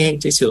ากให้แห้ง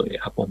เฉย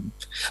ๆครับผม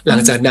หลัง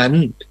จากนั้น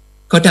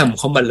ก็นำเ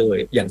ข้ามาเลย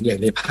อย่าง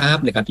ในภาพ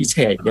นะครับที่แช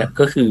ร์เนี่ย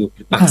ก็คือ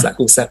ปากสา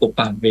คูซาโกป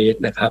าเวส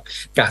นะครับ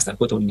กากสา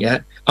คูตรงนี้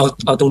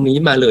เอาตรงนี้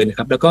มาเลยนะค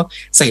รับแล้วก็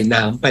ใส่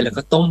น้ำไปแล้ว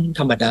ก็ต้ม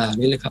ธรรมดา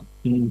นี่เลยครับ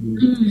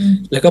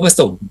แล้วก็ผ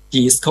สม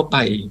ยีสต์เข้าไป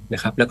น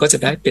ะครับแล้วก็จะ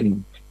ได้เป็น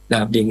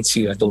น้ำเลี้ยงเ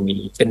ชื้อตรง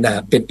นี้เป็นน้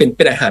ำเ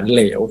ป็นอาหารเห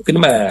ลวขึ้น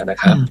มานะ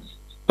ครับ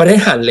พอได้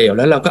อาหารเหลวแ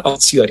ล้วเราก็เอา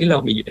เชื้อที่เรา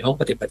มีอยู่ในห้อง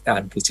ปฏิบัติการ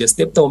คือเชื้อสเต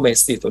ปโตไม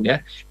ซีดตัวเนี้ย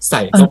ใ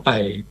ส่เข้าไป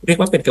เรียก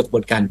ว่าเป็นกระบว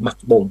นการหมัก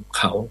บ่มเ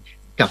ขา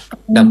กับ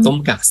น้ำต้ม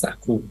กากสา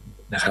คู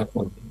นะครับผ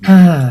ม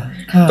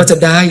ก็จะ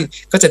ไ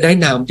ด้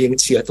น้ำเลี้ยง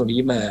เชื้อตัวนี้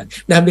มา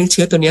น้ำเลี้ยงเ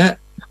ชื้อตัวเนี้ย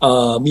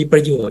มีปร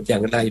ะโยชน์อย่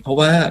างไรเพราะ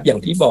ว่าอย่าง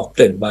ที่บอกเก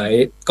ริ่นไว้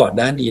ก่อนห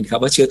น้านี้ครับ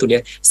ว่าเชื้อตัวนี้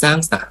สร้าง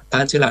สารต้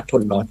านเชื้อราท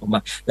นร้อนออกมา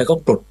แล้วก็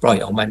ปลดปล่อย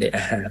ออกมาในอ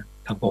าหาร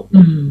ครับผม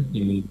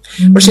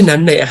เพราะฉะนั้น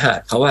ในอาหาร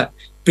เขาว่า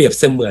เปรียบ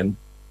เสมือน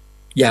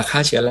ยาฆ่า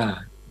เชื้อรา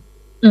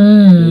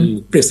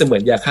เปรียบเสมือ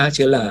นยาฆ่าเ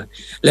ชื้อรา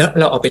แล้ว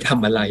เราเอาไปท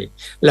ำอะไร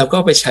เราก็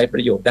ไปใช้ปร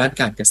ะโยชน์ด้าน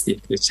การเกษตร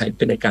คือใช้เ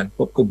ป็นในการค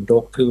วบคุมโร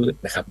คพืช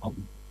นะครับผม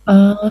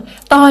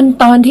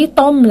ตอนที่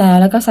ต้มแ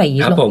ล้วก็ใส่ยี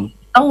สต์ลง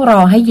ต้องร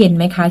อให้เย็นไ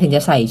หมคะถึงจ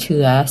ะใส่เ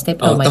ชื้อสเตป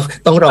โตไมซีด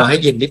ต้องรอให้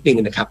เย็นนิดนึง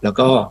นะครับแล้ว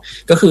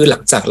ก็คือหลั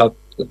งจากเ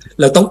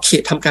ราต้อง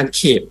ทำการเ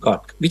ก็บก่อน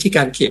วิธีก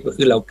ารเก็บก็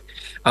คือเรา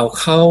เอา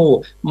เข้า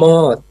หม้อ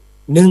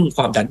นึ่งค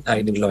วามดันไอ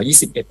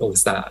121 อง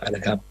ศาน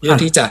ะครับเพื่อ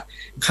ที่จะ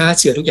ฆ่า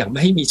เชื้อทุกอย่างไม่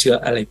ให้มีเชื้อ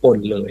อะไรปน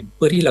เลยเ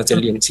พื่อที่เราจะ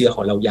เลี้ยงเชื้อข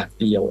องเราอย่าง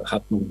เดียวครั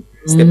บ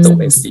สเตปโตไ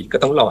มซีดก็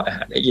ต้องรออาห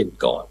ารให้เย็น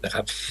ก่อนนะค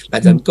รับหลั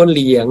งจากนั้นก็เ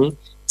ลี้ยง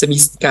จะมี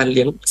การเ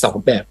ลี้ยง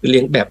2แบบคือเ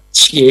ลี้ยงแบบ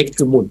เชค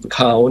คือหมุนเ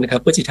ขานะครับ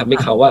เพื่อที่ทำให้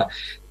เขาว่า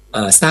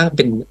สร้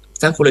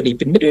างโคโลนี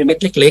เป็นเม็ด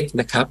เล็กๆ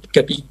นะครับ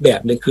กับอีกแบ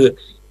บนึงคือ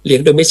เลี้ยง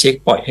โดยไม่เชค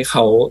ปล่อยให้เข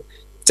า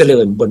เจริ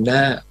ญบนห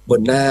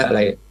น้าอะไร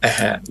อา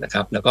หารนะค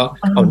รับแล้วก็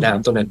เอาน้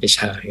ำตรงนั้นไปใ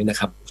ช้นะ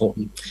ครับผม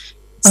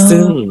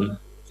ซึ่ง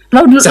เร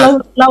า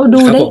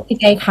ดูได้ยั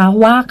งไงคะ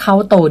ว่าเขา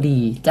โตดี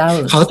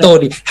เขาโต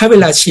ดีถ้าเว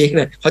ลาเช็คเ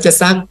นี่ยเขาจะ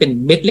สร้างเป็น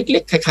เม็ดเล็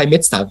กๆคล้ายๆเม็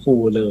ดสาคู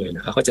เลยน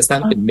ะครับเขาจะสร้า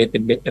งเป็นเม็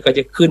ดแล้วก็จ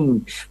ะขึ้น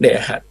ในอ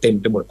าหารเต็ม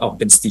ไปหมดออก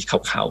เป็นสีข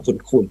าวๆ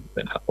ขุ่นๆ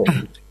นะครับผม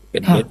เป็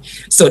นเม็ด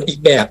ส่วนอีก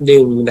แบบนึ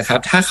งนะครับ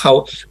ถ้าเขา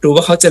รู้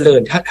ว่าเขาเจริ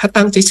ญถ้า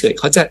ตั้งเฉยๆ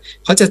เขา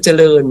จะเจ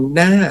ริญ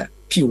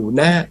ผิวห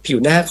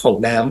น้าของ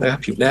น้ำนะครับ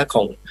ผิวหน้า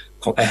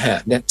ของอาหาร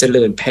เนี่ยเจ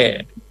ริญแผ่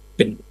เ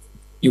ป็น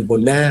อยู่บ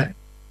นหน้า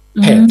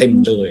แผ่เต็ม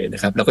เลยน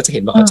ะครับเราก็จะเ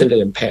ห็นว่าเขาเจริ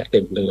ญแผ่เต็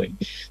มเลย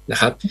นะ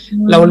ครับ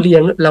เร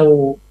า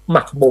ห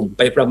มักบ่มไ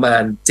ปประมา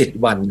ณ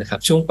7 วันนะครับ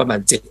ช่วงประมาณ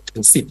7 ถึ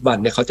ง 10 วัน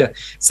เนี่ยเขาจะ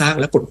สร้าง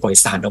และปลดปล่อย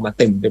สารออกมา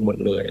เต็มไปหมด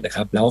เลยนะค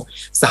รับแล้ว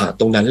สาร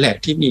ตรงนั้นแหละ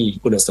ที่มี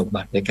คุณสม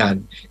บัติในการ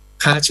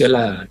ฆ่าเชื้อร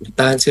า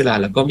ต้านเชื้อรา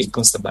แล้วก็มี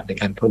คุณสมบัติใน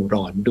การทน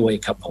ร้อนด้วย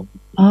ครับผม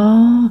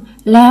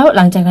แล้วห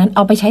ลังจากนั้นเอ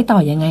าไปใช้ต่อ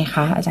ยังไงค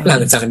ะอาจารย์หลั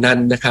งจากนั้น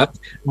นะครับ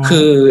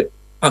คือ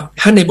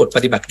ถ้าในบทป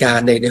ฏิบัติการ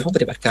ในห้องป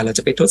ฏิบัติการเรา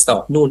จะไปทดสอ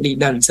บนู่นนี่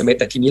นั่นใช่ไหม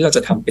แต่ทีนี้เราจ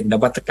ะทำเป็นน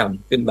วัตกรรม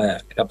ขึ้นมา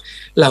นะครับ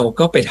เรา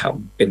ก็ไปท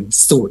ำเป็น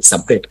สูตรส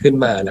ำเร็จขึ้น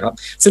มานะครับ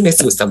ซึ่งใน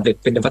สูตรสำเร็จ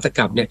เป็นนวัตก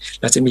รรมเนี่ย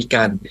เราจะมีก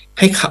าร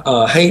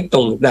ให้ต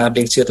รงน้ำเ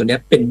ลี้ยงเชื้อตัวนี้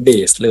เป็นเบ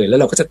สเลยแล้ว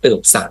เราก็จะเติม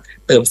สาร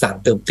เติม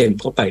เต็ม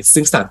เข้าไป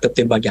ซึ่งสารเติมเ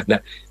ต็มบางอย่างเนี่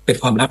ยเป็น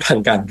ความลับทา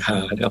งการค้า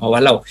นะครับเพราะว่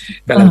าเรา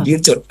กำลังยื่น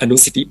จดอนุ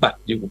สิทธิบัตร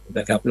อยู่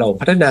นะครับเรา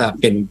พัฒนา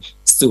เป็น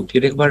สูตรที่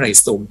เรียกว่าไร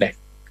โซมแบค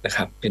นะค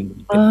รับเ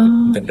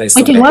ป็นไรโซมแบคหม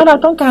ายถึงว่าเรา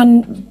ต้องการ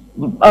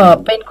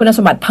เป็นคุณส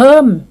มบัติเพิ่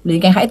มหรือ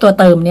ไงคะไอตัว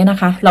เติมเนี่ยนะ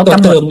คะเราตัว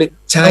เติม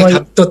ใช่ครั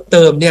บตัวเ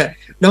ติมเนี่ย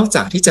นอกจ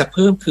ากที่จะเ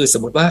พิ่มคือส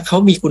มมติว่าเขา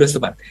มีคุณส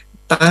มบัติ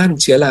ต้าน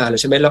เชื้อราแล้ว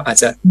ใช่ไหมเราอาจ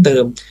จะเติ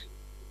ม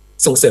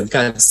ส่งเสริมก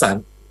า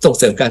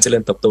รเจริ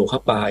ญเติบโตเข้า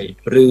ไป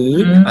หรือ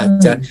อาจ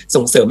จะ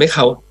ส่งเสริมให้เ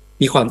ขา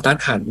มีความต้าน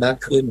ทานมาก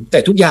ขึ้นแต่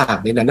ทุกอย่าง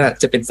ในนั้น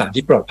จะเป็นสาร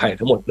ที่ปลอดภัย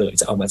ทั้งหมดเลย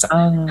จะเอามาจาก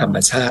ธรรม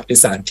ชาติหรือ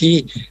สารที่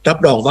รับ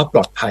รองว่าปล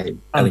อดภัย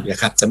อะไรอย่างเงี้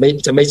ยครับจะไ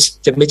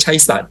ม่ใช่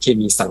สารเค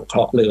มีสังเคร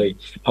าะห์เลย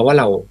เพราะว่า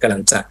เรากำลั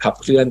งจะขับ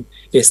เคลื่อน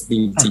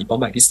SDG เป้า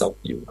หมายที่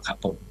2อยู่ครับ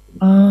ผม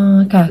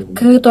ค่ะ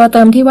คือตัวเ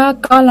ติมที่ว่า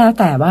ก็แล้ว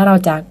แต่ว่าเรา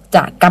จ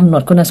ะกำหน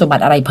ดคุณสมบั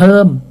ติอะไรเพิ่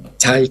ม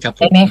ใช่ครับ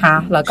ใช่ไหมคะ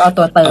แล้วก็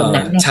ตัวเติม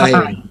นั้นเข้าไป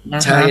นะ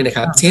คะใช่นะค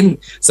รับเช่น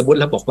สมมติ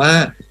เราบอกว่า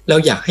เรา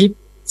อยากให้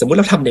สมมติ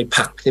เราทำใน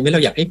ผักใช่ไหมเร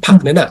าอยากให้ผัก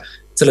นั้น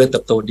เจริญเ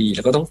ติบโตดีแ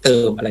ล้วก็ต้องเติ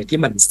มอะไรที่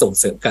มันส่ง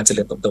เสริมการเจ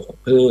ริญเติบโตของ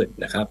พืช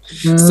นะครับ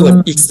ส่วน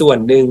อีกส่วน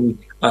หนึ่ง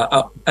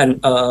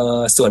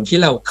ส่วนที่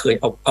เราเคย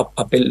เอ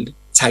าไป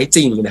ใช้จ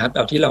ริงนะครับเ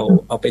อาที่เรา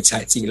เอาไปใช้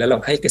จริงแล้วเรา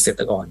ให้เกษต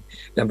รกร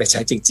นำไปใช้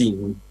จริง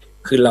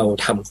ๆคือเรา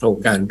ทำโครง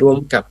การร่วม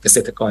กับเกษ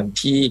ตรกร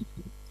ที่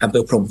อำเภ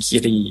อพรหมคี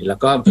รีแล้ว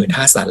ก็อำเภอท่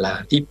าสารา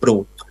ที่ปลู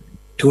ก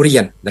ทุเรีย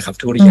นนะครับ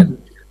ทุเรียน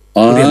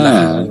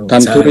ท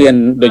ำทุเรียน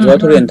โดยเฉพาะ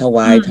ทุเรียนถว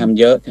ายทำ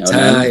เยอะแถว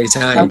นั้นใ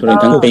ช่ทุเรียน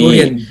ทั้งปี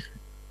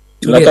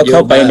แล้วก็เข้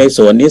าไปในส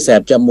วนนี่แส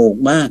บจมูก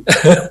มาก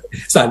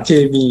สารเค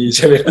มีใ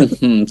ช่ไหม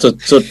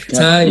สุดๆ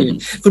ใช่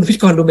คุณพิธี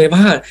กรรู้ไหม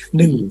ว่า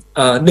ห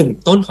นึ่ง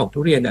ต้นของทุ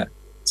เรียน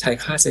ใช้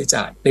ค่าใช้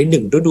จ่ายในห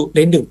นึ่งฤ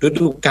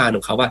ดูกาลข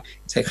องเขาว่า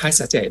ใช้ค่าใ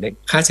ช้จ่า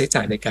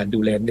ยในการดู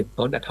แลหนึ่ง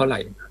ต้นเท่าไหร่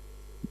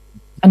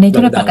อันนี้ทุ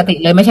เรียนปกติ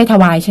เลยไม่ใช่ถ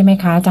วายใช่ไหม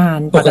คะอาจาร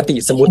ย์ปกติ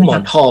สมมติหมอ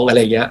นทองอะไร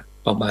เงี้ย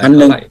ประมาณเ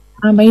ท่าไหร่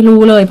ไม่รู้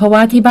เลยเพราะว่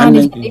าที่บ้าน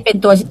นี่เป็น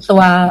ตัว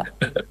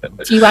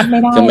ชี้วัดไม่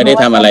ได้คือไม่ได้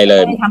ทำอะไรเล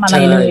ย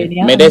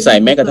ไม่ได้ใส่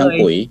แม้กระทั่ง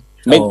ปุ๋ย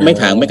ไม่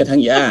ถางแม้กระทั่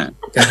งหญ้า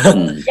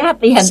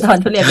เปลี่ยนตอน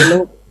ทุเรียนเป็นลู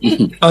ก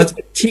เอา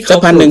ที่เขา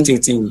พันหนึ่งจ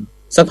ริง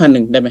ๆสัก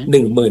1,000ได้ไหม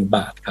10,000 บ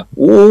าทครับ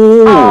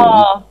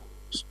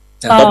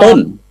ต่อต้น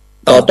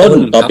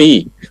ต่อปี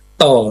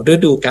ต่อฤ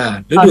ดูกาล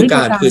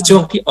คือช่ว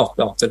งที่ออก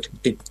ดอกจนถึง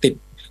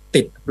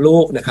ติดลู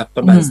กนะครับป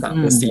ระมาณ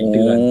3-4 เ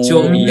ดือนช่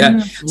วงนี้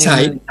ใ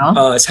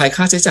ช้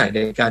ค่าใช้จ่ายใน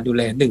การดูแ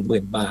ล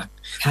 10,000 บาท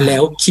แล้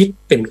วคิด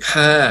เป็น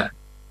ค่า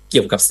เ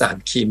กี่ยวกับสาร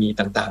เคมี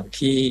ต่างๆ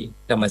ที่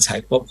นำมาใช้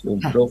ควบคุม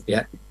โรคเนี้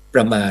ยป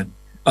ระมาณ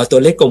เอาตัว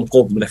เลขกล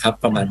มๆนะครับ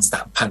ประมาณ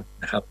 3,000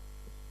 นะครับ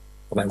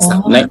ประมาณ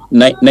3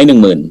ใน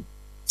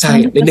 10,000ใช่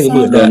ใน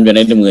 10,000 เดินอยู่ใ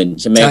น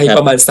 10,000ใช่ไหมครับ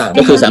ประมาณ3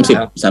ก็คือ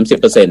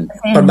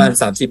30% ประมาณ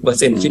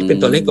 30% คิดเป็น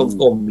ตัวเลข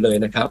กลมๆเลย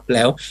นะครับแ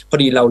ล้วพอ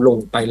ดีเราล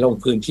ง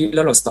พื้นที่แ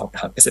ล้วเราสอบถ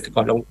ามเกษตรก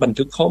รเราบัน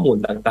ทึกข้อมูล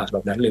ต่างๆแบ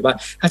บนั้นเลยว่า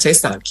ถ้าใช้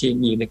สารเค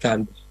มีในการ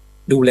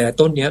ดูแล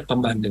ต้นนี้ประ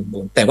มาณ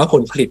10,000แต่ว่าผ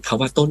ลผลิตเขา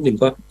ว่าต้นหนึ่ง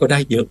ก็ได้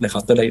เยอะนะครั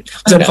บตัวเลย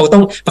เพราะฉะนั้นเขาต้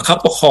องประคับ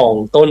ประคอง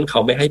ต้นเขา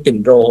ไม่ให้เป็น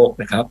โรค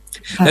นะครับ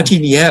แล้วที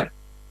เนี้ย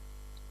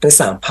ใน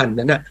 3,000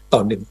 นั้นต่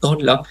อ1ต้น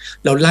แล้ว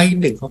เราไร่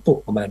หนึ่งเขาปลูก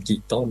ประมาณ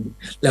กี่ต้น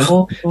แล้ว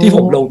ที่ผ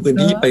มลงพื้น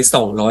ที่ไป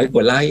200 ก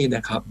ว่าไร่น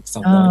ะครับ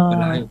200 กว่า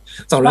ไ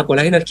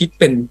ร่นั้นคิด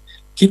เ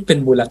ป็น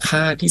มูลค่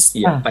าที่เ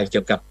สียไปเ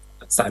กี่ยวกับ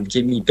สารเค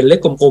มีเป็นเลข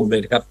กลมๆเล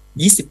ยนะครับ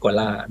20 กว่า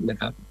ล้านนะ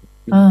ครับ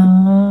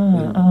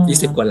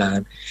20 กว่าล้าน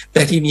แ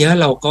ต่ทีเนี้ย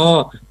เราก็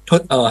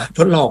ท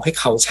ดลองให้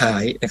เขาใช้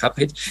นะครับ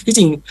ที่จ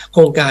ริงโค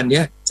รงการเ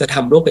นี้ยจะท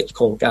ำร่วมกับอีกโ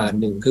ครงการ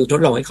หนึ่งคือทด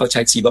ลองให้เขาใ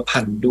ช้ชีวพั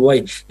นธุ์ด้วย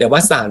แต่ว่า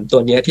สารตั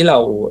วเนี้ยที่เรา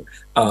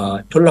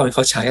ทดลองให้เข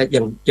าใช้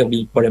ยังมี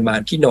ปริมาณ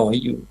ที่น้อย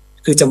อยู่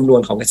คือจำนว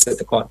นของเกษ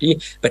ตรกรที่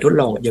ไปทด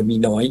ลองยังมี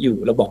น้อยอยู่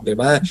เราบอกเลย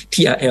ว่า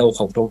TRL ข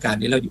องโครงการ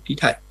นี้เราอยู่ที่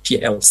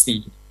TLC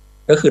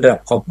ก็คือระดั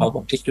บความพร้อมข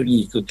องเทคโนโล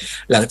ยีคือ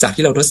หลังจาก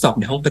ที่เราทดสอบ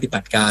ในห้องปฏิบั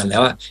ติการแล้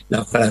วเรา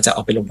กำลังจะเอ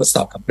าไปลงทดส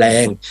อบกับแปล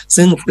ง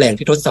ซึ่งแปลง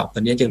ที่ทดสอบตอ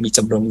นนี้ยังมีจ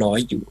ำนวนน้อย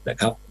อยู่นะ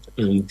ครับ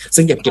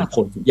ซึ่งยังเก็บผ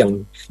ล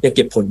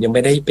ยังไ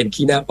ม่ได้เป็น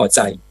ที่น่าพอใจ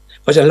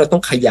เพราะฉะนั้นเราต้อ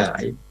งขยา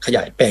ย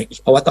แปลงอีก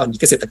เพราะว่าตอนนี้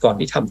เกษตรกร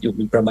ที่ทำอยู่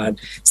มีประมาณ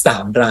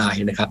3 ราย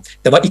นะครับ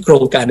แต่ว่าอีกโคร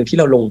งการนึงที่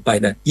เราลงไป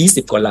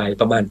20 กว่าราย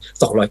ประมาณ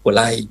200 กว่าไ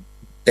ร่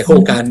แต่โคร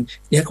งการ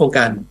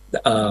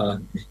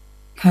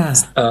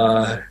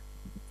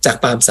จาก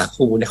ปาล์มสา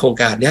คูในโครง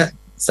การเนี้ย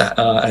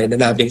อะไร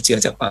นามเลี้ยงเชื้อ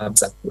จากปาล์ม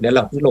สาคูเนี่ยเร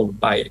าเพิ่งลง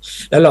ไป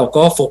แล้วเรา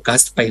ก็โฟกั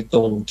สไปต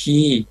รง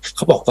ที่เข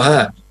าบอกว่า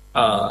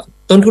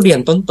ต้นทุเรียน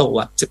ต้นโต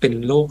จะเป็น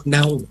โรคเ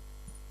น่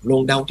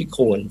าที่โค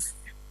น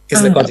เก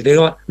ษตรกรจะเรีย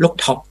กว่าโรค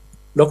ท็อ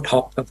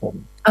ปครับผม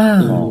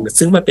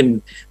ซึ่งมันเป็น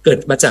เกิด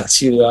มาจากเ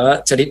ชื้อ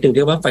ชนิดหนึ่งเ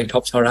รียกว่าไฟท็อ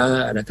ปชอร่า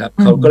นะครับ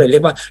เขาก็เลยเรี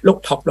ยกว่าโรค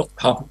ท็อป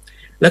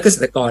แล้วเกษ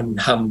ตรกร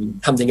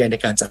ทำยังไงใน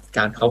การจัดก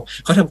ารเ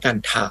ขาทำการ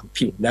ถาง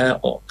ผิวหน้า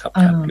ออกครับ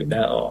ถางผิวหน้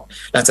าออก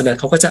หลังจากนั้น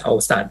เขาก็จะเอา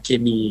สารเค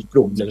มีก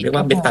ลุ่มหนึ่งเรียก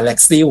ว่าเมตาแล็ก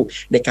ซิล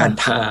ในการ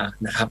ทา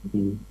นะครับ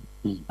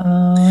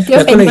ที่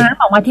เป็นน้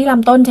ำออกมาที่ล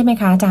ำต้นใช่ไหม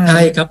คะอาจารย์ใ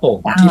ช่ครับผม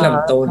ที่ล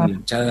ำต้น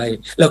ใช่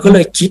เราก็เล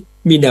ย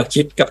มีแนว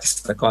คิดกับเกษ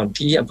ตรกร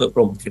ที่อำเภอพ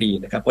รหมคีรี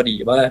นะครับพอดี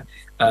ว่า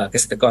เก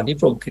ษตรกรที่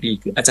พรหมคีรี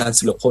คืออาจารย์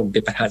สุรพลเป็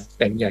นประธานแ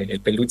ปลงใหญ่เลย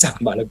ไปรู้จัก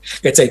มาแล้ว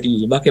แกใจดี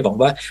มากแกบอก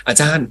ว่าอา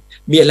จารย์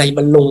มีอะไร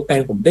มันลงแปล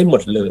งผมได้หม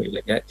ดเลยอะไร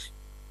เงี้ย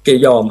แก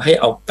ยอมให้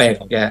เอาแปลง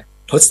ของแก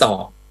ทดสอ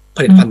บผ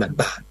ลิตภัณฑ์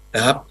ต่างๆน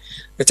ะครับ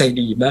แกใจ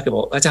ดีมากแกบ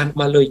อกอาจารย์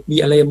มาเลยมี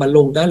อะไรมาล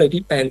งได้เลย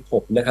ที่แปลงผ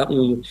มนะครับ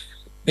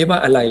ไม่ว่า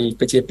อะไรไ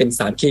ปจะเป็นส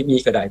ารเคมี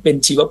ก็ได้เป็น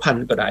ชีวพัน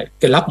ธุ์ก็ได้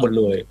แกรับหมด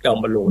เลยเอา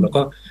มาลงแล้ว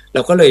ก็เร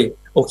าก็เลย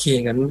โอเค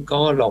งั้นก็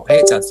ลองให้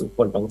อาจารย์สุพ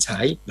ลลองใช้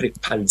ผลิต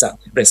ภัณฑ์จาก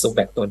เรโซแบ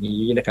คตัว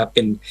นี้นะครับเ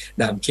ป็น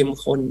น้ำเข้ม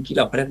ข้นที่เ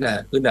ราพัฒนา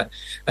ขึ้น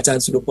อาจาร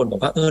ย์สุพลบอ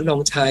กว่าลอ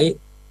งใช้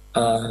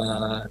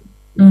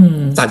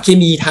สารเค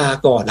มีทา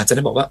ก่อนหลังจาก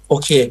นั้นบอกว่าโอ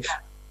เค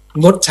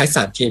งดใช้ส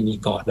ารเคมี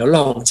ก่อนแล้วล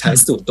องใช้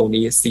สูตรตรง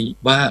นี้ซิ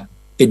ว่า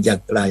เป็นอย่า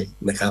งไร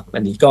นะครับอั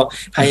นนี้ก็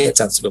ให้อาจ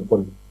ารย์สุพ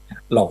ล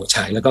ลองใ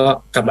ช้แล้วก็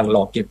กำลังร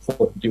อเก็บผ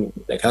ลอยู่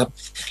นะครับ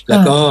แล้ว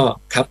ก็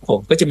ครับผม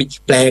ก็จะมี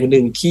แปลงห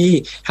นึ่งที่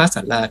ท่าส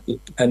าราอีก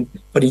อัน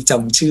พอดีจ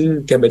ำชื่อ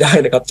แกไม่ได้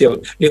นะครับ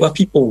เรียกว่า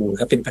พี่ปู่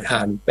ครับเป็นประธา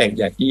นแปลงใ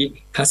หญ่ที่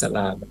ท่าสาร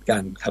าเหมือนกั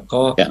นครับ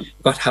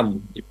ก็ท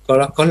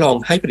ำก็ลอง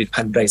ให้ผลิต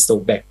ภัณฑ์ไรโซ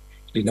แบค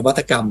หรือนวัต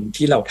กรรม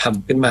ที่เราท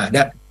ำขึ้นมาเ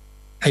นี่ย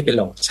ให้ไป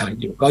ลองใช้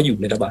อยู่ก็อยู่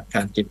ในระหว่างก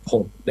ารเก็บผ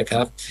ลนะค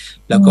รับ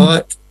แล้วก็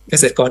เก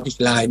ษตรกรอีก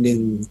รายหนึ่ง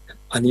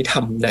อันนี้ท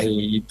ำใน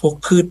พวก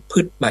พื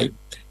ชไ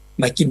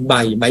ม้กินใบ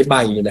ไม้ใบ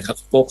นะครับ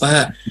บอกว่า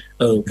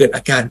เกิดอ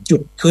าการจุ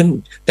ดขึ้น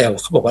แต่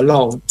เขาบอกว่าล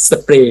องส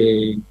เปร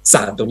ย์ส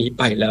ารตัวนี้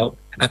ไปแล้ว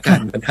อาการ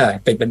มันหาย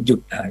ไปมันหยุ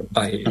ดหายไป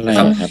นะค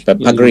รับแบบ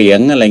ผักเหรียง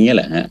อะไรเงี้ยแ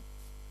หละฮะ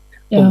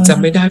ผมจ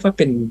ำไม่ได้ว่าเ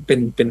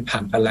ป็นผั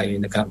กอะไร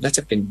นะครับน่าจ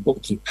ะเป็นพวก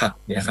ขิงผัก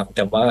เนี่ยครับแ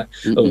ต่ว่า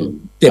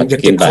ยัง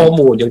เก็บข้อ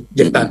มูล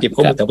ยังตามเก็บข้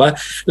อมูลแต่ว่า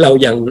เรา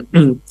ยัง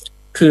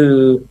คือ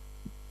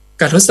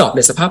การทดสอบใ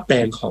นสภาพแปล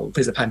งของผ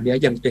ลิตภัณฑ์นี้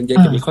ยัง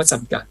มีข้อจ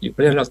ำกัดอยู่เพร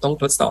าะฉะนั้นเราต้อง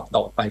ทดสอบ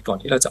ต่อไปก่อน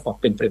ที่เราจะออก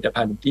เป็นผลิต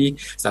ภัณฑ์ที่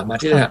สามารถ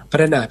ที่จะพั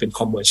ฒนาเป็นค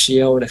อมเมอร์เชี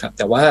ยลนะครับ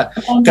แต่ว่า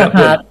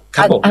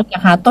อาจจะ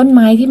หาต้นไ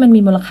ม้ที่มัน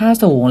มีมูลค่า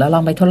สูงแล้วล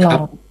องไปทดลอ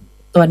ง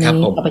ตัวนี้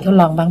เอาไปทด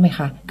ลองบ้างไหมค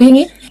ะคืออย่าง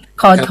นี้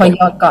ขอ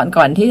ย้อน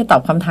ก่อนที่จะตอ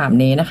บคำถาม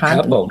นี้นะคะ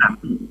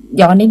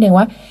ย้อนนิดนึง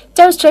ว่าเ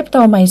จ้า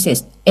Streptomyces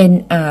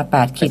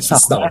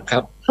NR8-2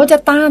 เขาจะ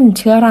ต้านเ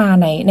ชื้อรา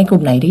ในกลุ่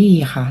มไหนได้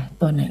คะ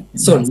ตัวไหน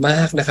ส่วนม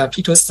ากนะครับ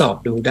ที่ทดสอบ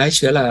ดูได้เ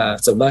ชื้อรา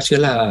ส่วนมากเชื้อ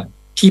รา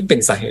ที่เป็น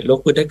สาเหตุโรค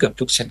พืชได้เกือบ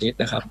ทุกชนิด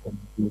นะครับผม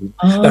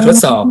เราทด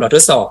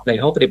สอบใน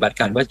ห้องปฏิบัติ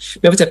การว่า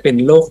ไม่ว่าจะเป็น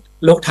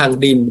โรคทาง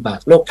ดินบ้าง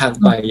โรคทาง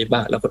ใบบ้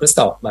างเราก็ทดส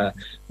อบ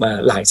มา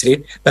หลายชนิด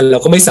แต่เรา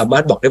ก็ไม่สามา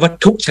รถบอกได้ว่า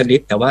ทุกชนิด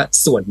แต่ว่า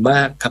ส่วนม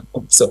ากครับผ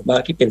มส่วนมา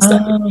กที่เป็นสา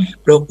เหตุ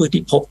โรคพืช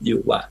ที่พบอ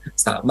ยู่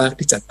สามารถ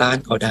ที่จะต้าน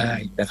เขาได้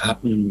นะครับ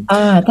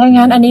ถ้า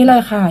งั้นอันนี้เล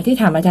ยค่ะที่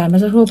ถามอาจารย์เมื่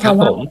อสักครู่เพราะ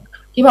ว่า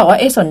ที่บอกว่า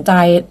สนใจ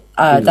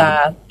จะ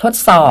ทด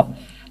สอบ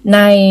ใน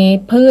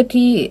พืช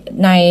ที่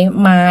ใน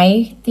ไม้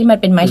ที่มัน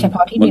เป็นไม้เฉพา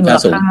ะที่มีมูล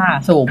ค่า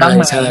สูงบ้างไห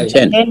มเ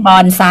ช่นบอ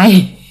นไซ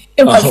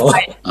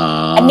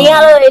อันนี้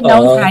เลยน้อ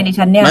งชายดิ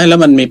ฉันเนี่ยไม่แล้ว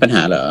มันมีปัญห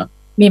าเหรอ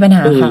มีปัญห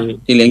าค่ะ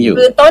ที่เลี้ยงอยู่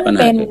คือต้น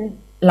เป็น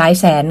หลาย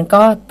แสน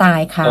ก็ตา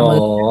ยคามือ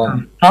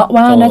เพราะ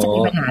ว่าน่าจะมี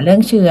ปัญหาเรื่อ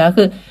งเชื้อ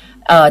คือ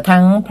ทั้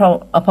งเ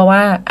พราะว่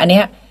าอันเนี้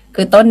ย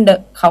คือต้น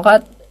เขาก็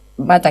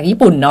มาจากญี่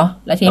ปุ่นเนาะ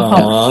แล้วที่พอ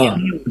อยู่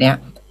เนี่ย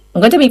มั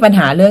นก็จะมีปัญห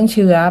าเรื่องเ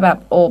ชื้อแบบ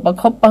ประ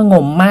คบประง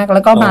มมากแ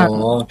ล้วก็บาง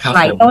หล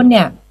ายต้นเ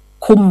นี่ย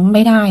คุมไ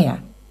ม่ได้อ่ะ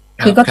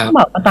คือก็ต้องบ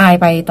อกว่าตาย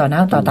ไปต่อหน้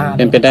าต่อตา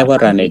เป็นไปได้ว่า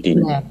ราในดิน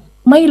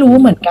ไม่รู้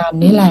เหมือนกัน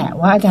นี่แหละ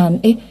ว่าอาจารย์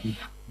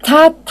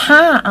ถ้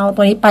าเอา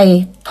ตัวนี้ไป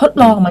ทด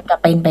ลองมันจะ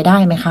เป็นไปได้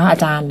ไหมคะอา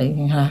จารย์หรือ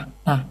ไงคะ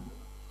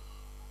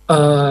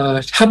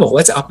ถ้าบอกว่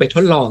าจะเอาไปท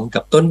ดลอง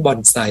กับต้นบอน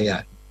ไซ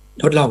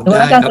ทดลองได้ครั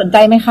บอาจารย์สนใจ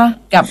ไหมคะ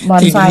กับบอ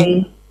นไซ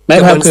ไม่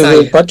ครับคือ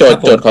เพราะโจ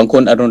ทย์ของคุ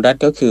ณอรุณรัต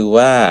น์ก็คือ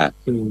ว่า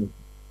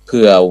เ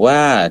ผื่อว่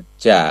า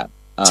จะ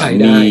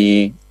มี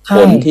ผ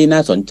ลที่น่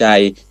าสนใจ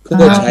เ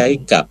พื่อใช้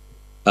กับ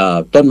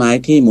ต้นไม้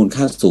ที่มูล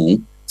ค่าสูง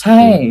ใช่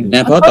น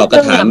ะเพราะต่อกระ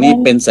ถางนี่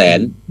เป็นแสน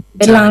เ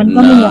ป็นล้าน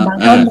ก็มีบาง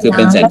ต้นคือเ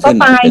ป็นแสนขึ้น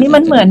แล้วก็ปลายนี่มั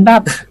นเหมือนแบ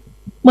บ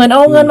เหมือนเอ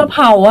าเงินมาเผ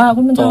าอ่ะ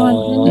คุณบรรจร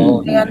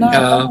เนี่ย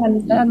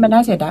มันน่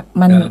าเสียดาย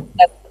มัน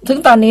ซึ่ง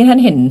ตอนนี้ท่าน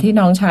เห็นที่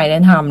น้องชายได้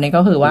ทำเนี่ย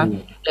ก็คือว่า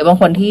หรือบาง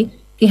คน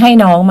ที่ให้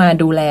น้องมา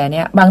ดูแลเ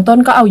นี่ยบางต้น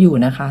ก็เอาอยู่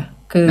นะคะ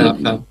คือ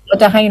ก็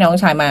จะให้น้อง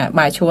ชาย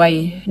มาช่วย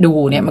ดู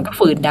เนี่ยมันก็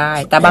ฟื้นได้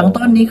แต่บาง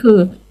ต้นนี่คือ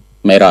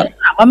ไม่รอด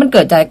ถามว่ามันเ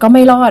กิดใจก็ไ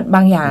ม่รอดบ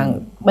างอย่าง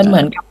มันเหมื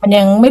อนกับมัน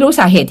ยังไม่รู้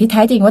สาเหตุที่แ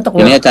ท้จริงว่าตกลง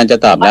ทีนี้อาจารย์จะ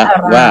ตอบแล้ว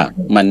ว่า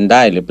มันไ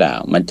ด้หรือเปล่า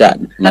มันจะ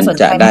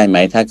ได้ไหม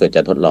ถ้าเกิดจ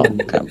ะทดลอง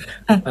ครับ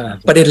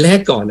ประเด็นแรก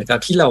ก่อนนะครับ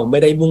ที่เราไม่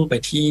ได้มุ่งไป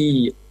ที่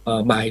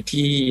ไม้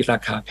ที่รา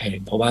คาแพง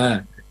เพราะว่า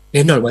แ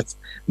น่นอนว่า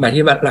ไม้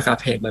ที่ราคา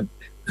แพงมัน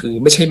คือ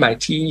ไม่ใช่ไม้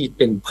ที่เ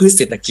ป็นพืช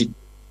เศรษฐกิจ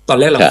ตอน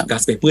แรกเราโฟกั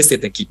สเป็นพืชเศร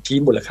ษฐกิจที่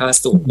มูลค่า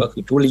สูงก็คื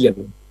อทุเรียน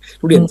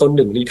ต้นห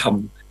นึ่งนี่ท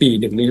ำปี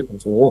หนึ่งนี่โอ้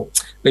โห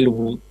ไม่รู้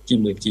กี่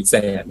หมื่นกี่แส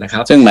นนะครั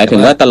บซึ่งหมายถึ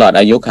งว่าตลอด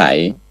อายุขัย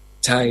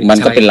ใช่มัน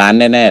ก็เป็นล้าน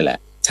แน่ๆแหละ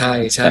ใช่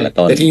ใช่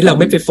แต่ที่เรา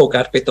ไม่ไปโฟกั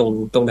สไป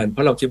ตรงนั้นเพร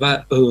าะเราคิดว่า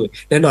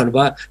แน่นอน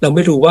ว่าเราไ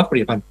ม่รู้ว่าผ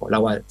ลิตภัณฑ์ของเรา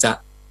จะ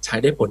ใช้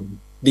ได้ผล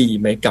ดี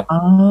ไหมกับ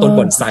ต้นบ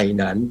อนไซ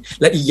นั้น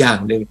และอีกอย่าง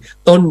หนึ่ง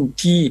ต้น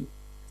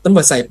บ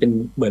อนไซเป็น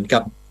เหมือนกั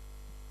บ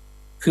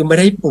คือไม่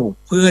ได้ปลูก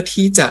เพื่อ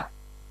ที่จะ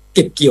เ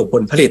ก็บเกี่ยวผ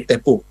ลผลิตแต่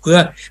ปลูกเพื่อ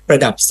ประ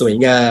ดับสวย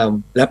งาม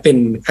และเป็น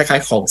คล้า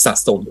ยๆของสะ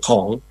สมข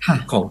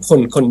อง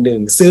คนหนึ่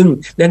งซึ่ง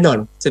แน่นอน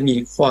จะมี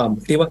ความ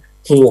เรียกว่า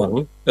ห่วง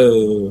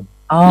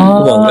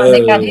ใน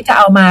การที่จะเ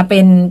อามาเป็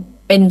น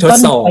ต้น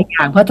ตัวอ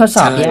ย่างเพื่อทดส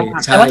อบเนี่ย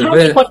แต่ว่าถ้า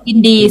มีคนยิน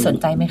ดีสน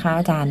ใจไหมคะ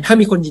อาจารย์ถ้า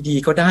มีคนยินดี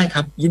ก็ได้ค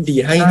รับยินดี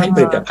ให้ผ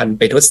ลิตภัณฑ์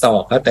ไปทดสอ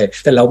บครับ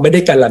แต่เราไม่ได้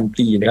การัน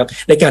ตีนะครับ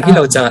ในการที่เ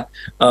ราจะ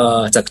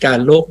จัดการ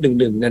โรคห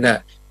นึ่งนั่นน่ะ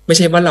ไม่ใ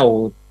ช่ว่าเรา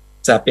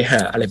จะไปหา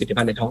อะไรผลิต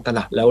ภัณฑ์ในท้องตล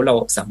าดแล้วเรา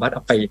สามารถเอ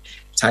าไป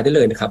ใช้ได้เล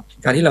ยนะครับ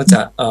การที่เราจ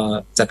ะ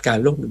จัดการ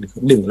โรคห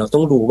นึ่งเราต้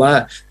องรู้ว่า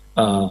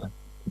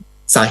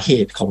สาเห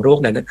ตุของโรค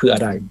นั้นคืออะ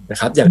ไรนะ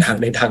ครับอย่าง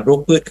ในทางโรค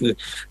พืชคือ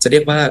จะเรี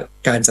ยกว่า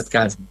การจัดก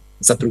าร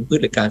ศัตรูพืช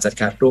หรือการจัด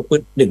การโรคพื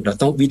ชเรา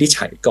ต้องวินิจ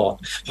ฉัยก่อน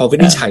พอวิ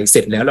นิจฉัยเส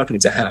ร็จแล้วเราถึง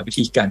จะหาวิ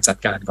ธีการจัด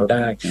การเขาไ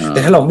ด้แต่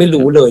ถ้าเราไม่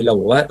รู้เลยเรา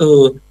บอกว่า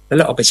แล้วเ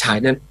ราเอาไปใช้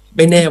นั้นไ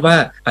ม่แน่ว่า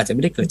อาจจะไ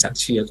ม่ได้เกิดจาก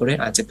เชื้อก็ได้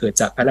อาจจะเกิด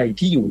จากอะไร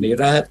ที่อยู่ใน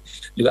ราก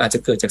หรืออาจจะ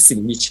เกิดจากสิ่ง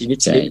มีชีวิต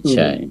ชนิดอื่น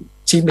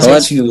ที่ไม่ใช่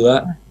เชื้อ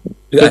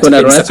หรืออาจจะเ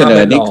ป็นสภาพแ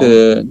วดล้อมนี่คือ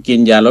กิน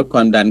ยาลดคว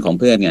ามดันของ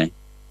เพื่อนไง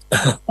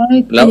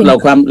แล้วเรา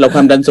คว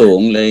ามดันสูง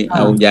เลยเอ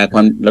ายา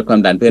ลดความ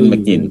ดันเพื่อนมา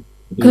กิน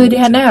คือดิ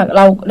ฉันเนี่ยเ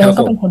รา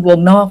ก็เป็นคนวง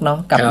นอกเนาะ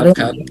กับเรื่อง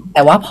นี้แ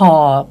ต่ว่า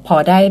พอ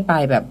ได้ไป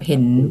แบบเห็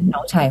นน้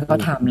องชายเขา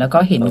ทำแล้วก็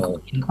เห็น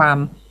ความ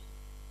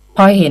พ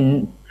อเห็น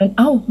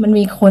มัน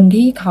มีคน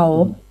ที่เขา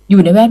อ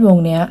ยู่ในแวดวง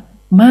เนี้ย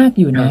มาก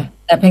อยู่นะ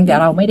แต่เพียงแต่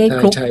เราไม่ได้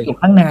คลุกอยู่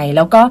ข้างในแ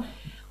ล้วก็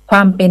คว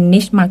ามเป็น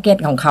niche market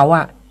ของเขาอ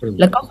ะ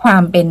แล้วก็ควา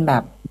มเป็นแบ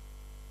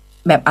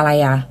บอะไร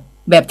อะ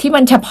แบบที่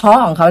มันเฉพาะ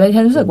ของเขาเลย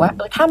ฉันรู้สึกว่า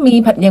ถ้ามี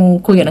ยัง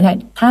คุยกันนะ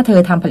ถ้าเธอ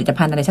ทำผลิต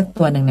ภัณฑ์อะไรสัก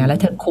ตัวหนึ่งนะแล้ว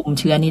เธอคุม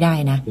เชื้อนี้ได้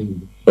นะ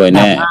โดยแ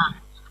น่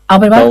เอา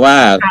เป็นว่า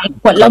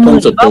ขวดละหมื่น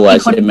ก็มี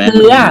คน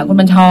ซื้อคุณ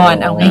บัญชร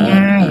เอา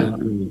ง่าย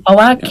ๆเพราะ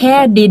ว่าแค่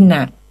ดิน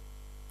น่ะ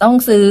ต้อง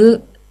ซื้อ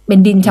เป็น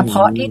ดินเฉพ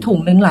าะที่ถุง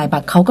นึงหลายบา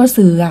ทเขาก็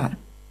ซื้อ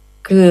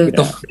คือ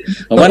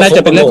ผมว่าน่าจ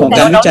ะเป็นเรื่องของ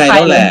การวิจัยแ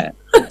ล้วแหละ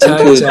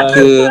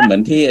คือเหมือ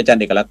นที่อาจาร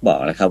ย์เอกลักษณ์บอ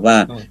กนะครับว่า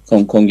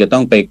คงจะต้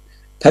องไป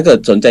ถ้าเกิด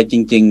สนใจจ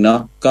ริงๆเนาะ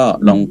ก็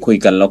ลองคุย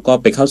กันแล้วก็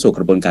ไปเข้าสู่ก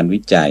ระบวนการวิ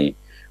จัย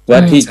ว่า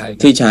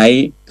ที่ใช้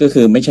ก็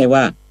คือไม่ใช่ว่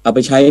าเอาไป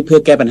ใช้เพื่อ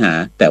แก้ปัญหา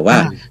แต่ว่า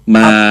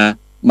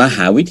มาห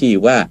าวิธี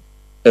ว่า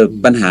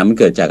ปัญหามัน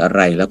เกิดจากอะไ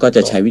รแล้วก็จ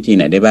ะใช้วิธีไ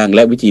หนได้บ้างแล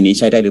ะวิธีนี้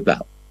ใช้ได้หรือเปล่า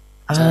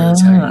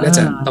ใช่น่าจ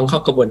ะต้องเข้า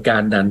กระบวนกา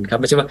รนั้นครับ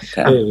ไม่ใช่ว่า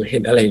เห็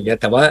นอะไรอย่างเงี้ย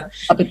แต่ว่า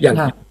อ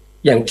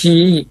ย่า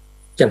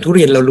งทุเ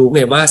รียนเรารู้ไ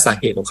งว่าสา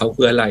เหตุของเขา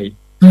คืออะไร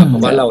เพรา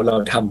ะว่าเรา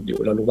ทำอยู่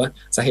เรารู้ว่า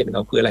สาเหตุของเข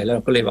าคืออะไรแล้วเร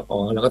าก็เลยแบบ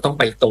เราก็ต้อง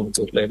ไปตรง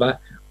จุดเลยว่า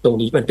ตรง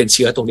นี้มันเป็นเ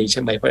ชื้อตรงนี้ใ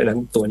ช่ไหมเพราะฉะนั้น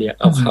ตัวเนี้ย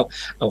เอา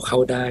เข้า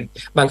ได้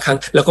บางครั้ง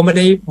เราก็ไม่ไ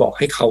ด้บอกใ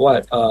ห้เขาว่า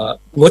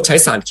งดใช้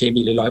สารเค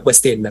มีเลย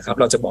 100% นะครับ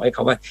เราจะบอกให้เข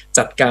าว่า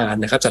จัดกา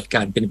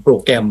รเป็นโปร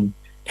แกรม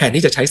แทน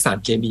ที่จะใช้สาร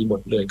เคมีหม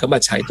ดเลยก็มา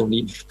ใช้ตรง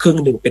นี้ครึ่ง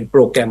หนึ่งเป็นโป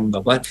รแกรมแบ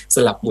บว่าส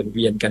ลับหมุนเ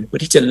วียนกันเพื่อ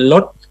ที่จะล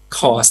ดค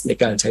อสใน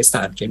การใช้ส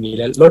ารเคมี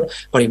และลด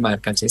ปริมาณ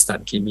การใช้สาร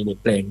เคมีใน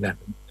แปลงนั้น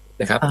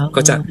นะครับ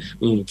ก็จะ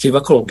คิดว่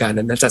าโครงการ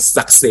นั้นน่าจะ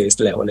success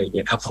แล้วอะไรอย่างเ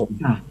งี้ยครับผม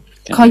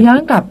ขอย้อ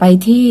นกลับไป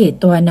ที่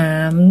ตัวน้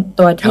ำ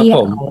ตัวที่เอ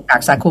ากา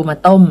กสาคูมา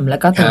ต้มแล้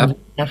วก็ตรงนี้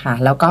นะคะ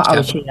แล้วก็เอา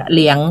เชื้อเ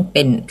ลี้ยงเ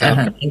ป็นอาห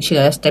ารเลี้ยงเชื้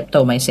อ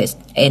Streptomyces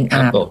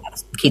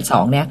NR-2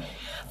 เนี่ย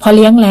พอเ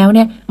ลี้ยงแล้วเ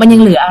นี่ยมันยั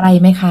งเหลืออะไร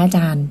ไหมคะอาจ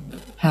ารย์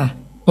ค่ะ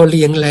พอเ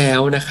ลี้ยงแล้ว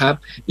นะครับ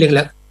เลี้ยงแ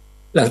ล้ว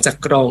หลังจาก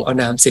กรองเอา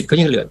น้ำเสร็จก็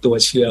ยังเหลือตัว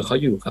เชื้อเขา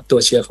อยู่ครับตัว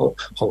เชื้อ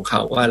ของเข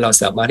าว่าเรา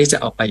สามารถที่จะ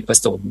เอาไปผ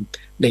สม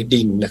ใน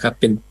ดินนะครับ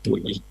เป็นปุ๋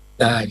ย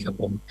ได้ครับ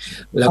ผม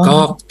แล้วก็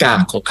กา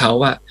กของเขา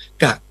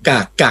ก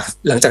าก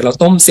หลังจากเรา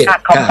ต้มเสร็จ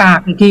กาก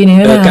อีกทีนึง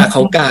กากข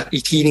องกากอี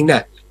กทีนึงเนี่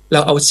ยเรา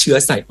เอาเชื้อ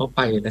ใส่เข้าไป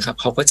นะครับ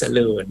เขาก็จะเจ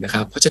ริญนะค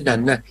รับเพราะฉะนั้น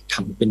น่ะท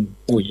ำเป็น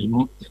ปุ๋ย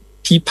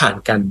ที่ผ่าน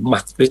การห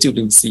มักด้วยจุ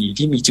ลินทรีย์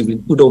ที่มี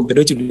อุดมไป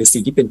ด้วยจุลินทรี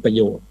ย์ที่เป็นประโ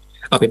ยชน์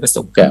เอาไปผส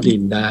มกับดิ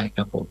นได้ค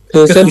รับผมคื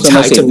อเส้นสม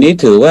าชิกนี้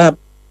ถือว่า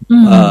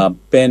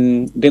เป็น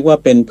เรียกว่า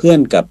เป็นเพื่อน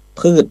กับ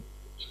พืช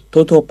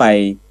ทั่วๆไป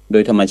โด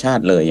ยธรรมชา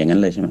ติเลยอย่างนั้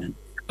นเลยใช่ไหม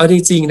เอาจ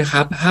ริงๆนะค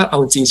รับถ้าเอา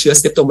จริงเชื้อ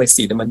สเตปโตไม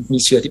ซีสมันมี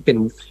เชื้อที่เป็น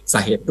ส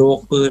าเหตุโรค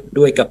พืช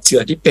ด้วยกับเชื้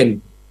อที่เป็น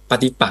ป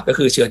ฏิปักษ์ก็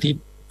คือเชื้อที่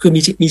คือ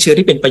มีเชื้อ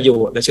ที่เป็นประโย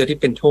ชน์และเชื้อที่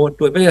เป็นโทษ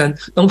ด้วยเพราะฉะนั้น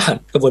ต้องผ่าน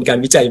กระบวนการ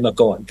วิจัยมา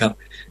ก่อนครับ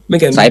ไม่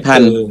งั้นสายพั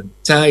นธุ์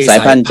ใช่สาย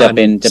พันธุ์จะเ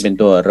ป็น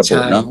ตัวระบุ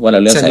เนาะว่าเรา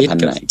เลือกสายพัน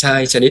ธุ์ไหนใช่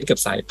ชนิดกับ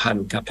สายพัน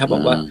ธุ์ครับถ้าบอ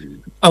กว่า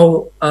เอา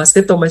สเต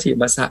ปโตไมซีส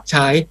มาใ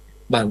ช้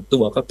บางตั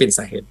วก็เป็นส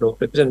าเหตุโรคเ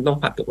พราะฉะนั้นต้อง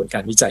ผ่านกระบวนกา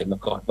รวิจัยมา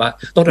ก่อนว่า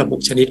ต้องระบุ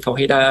ชนิดเขาใ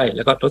ห้ได้แ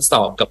ล้วก็ทดส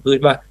อบกับพืช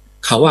ว่า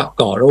เขา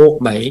ก่อโรค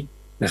ไหม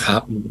นะครั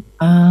บ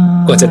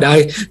กว่าจะไ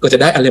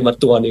ด้อะไรมา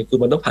ตัวนึงคือ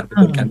มันต้องผ่านกระ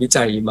บวนการวิ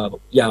จัยมา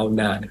ยาว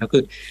นานนะครับคื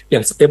ออย่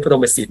างสเตปโต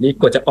ไมซีสนี่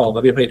กว่าจะออกม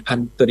าเป็นผลิตภัณ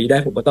ฑ์ตัวนี้ได้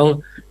ผมก็ต้อง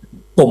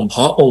บ่มเพ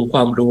าะองค์คว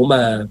ามรู้ม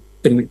า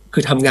เป็นคื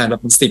อทำงานมา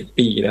เป็น10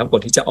 ปีนะครับก่อ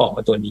นที่จะออกม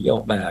าตัวนี้อ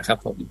อกมาครับ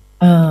ผม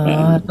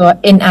ตัว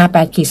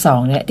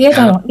NR-8-2 เนี่ยที่อาจ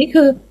ารย์นี่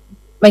คือ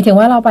หมายถึง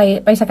ว่าเรา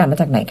ไปสกัดมา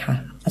จากไหนคะ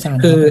อาจารย์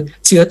คือ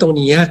เชื้อตรง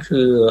นี้คื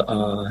อ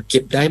เก็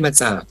บได้มา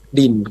จาก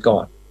ดินก่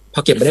อนพ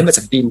อเก็บมาได้มาจ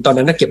ากดินตอน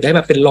นั้นเก็บได้ม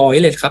าเป็น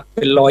100เลยครับ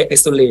เป็น100ไอ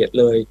โซเลต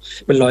เลย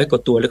เป็น100กว่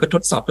าตัวแล้วก็ท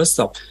ดสอบ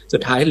สุ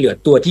ดท้ายเหลือ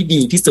ตัวที่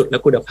ดีที่สุดและ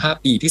คุณภาพ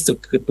ดีที่สุด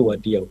คือตัว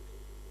เดียว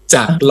จ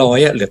าก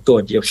100เหลือตัว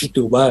เดียวคิด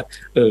ดูว่า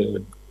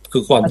คื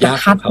อความยาก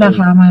ของเขา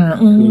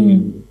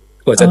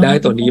กว่าจะได้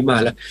ตัวนี้มา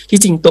แล้วที่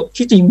จ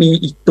ริงมี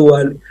อีกตัว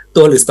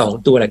หรือ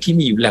2ตัวแหละที่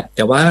มีอยู่แลบแ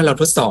ต่ว่าเรา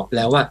ทดสอบแ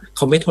ล้วว่าเข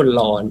าไม่ทน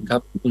ร้อนครั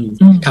บ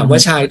ถามว่า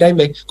ใช้ได้ไห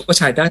มก็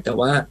ใช้ได้แต่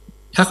ว่า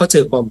ถ้าเขาเจ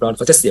อความร้อนเ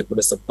ขาจะเสียคุ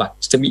ณสมบัติ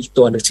จะมีอีก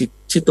ตัวนึง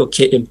ชื่อตัว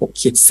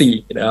KM6-4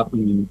 นะครับ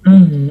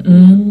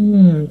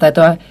แต่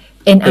ตัว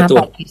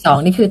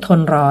NR-8-2 นี่คือท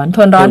นร้อน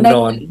ได้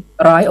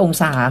100 อง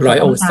ศา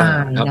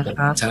นะ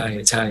คะ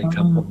ใช่ค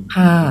รับผม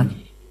ค่ะ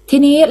ที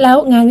นี้แล้ว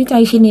งานวิจั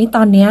ยชิ้นนี้ต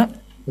อนนี้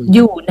อ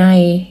ยู่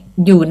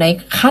ใน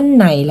ขั้น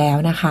ไหนแล้ว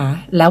นะคะ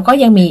แล้วก็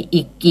ยังมี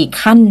อีกกี่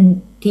ขั้น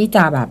ที่จ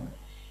ะแบบ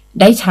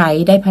ได้ใช้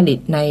ได้ผลิต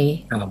ใน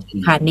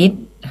พาณิช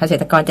ย์เกษ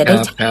ตรกรจะได้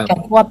ใช้กัน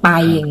ทั่วไป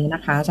อย่างนี้น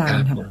ะคะอาจาร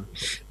ย์ค่ะ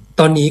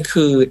ตอนนี้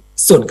คือ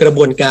ส่วนกระบ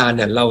วนการเ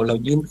นี่ยเรา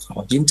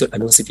ยื่นจดอ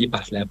นุสิทธิ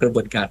บัตรแล้วกระบ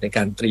วนการในก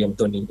ารเตรียม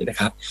ตัวนี้นะ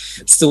ครับ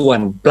ส่วน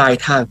ปลาย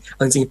ทาง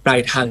จริงปลา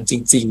ยทางจ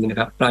ริงๆนะ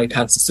ครับปลายท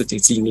างสุดๆจ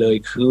ริงๆเลย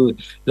คือ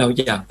เรา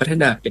อยากพัฒ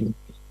นาเ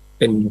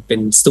ป็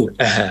นสูตร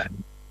อาหาร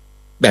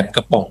แบบก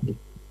ระป๋อง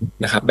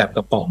นะครับแบบก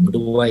ระป๋อง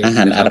ด้วยอาห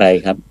ารอะไร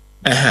ครับ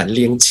อาหารเ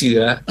ลี้ยงเชื้อ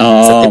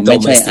ไม่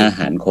ใช่อาห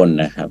ารคน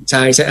นะครับใ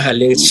ช่อาหาร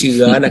เลี้ยงเชื้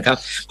อนะครับ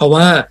เพราะ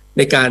ว่าใ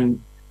นการ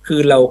คือ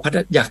เรา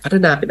อยากพัฒ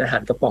นาเป็นอาหา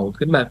รกระป๋อง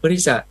ขึ้นมาเพื่อ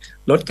ที่จะ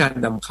ลดการ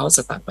นำเข้าจ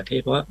ากต่างประเทศ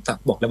เพราะว่า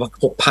บอกแล้วว่า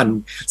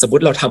 6,000 สมม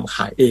ติเราทำข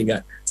ายเองอ่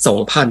ะ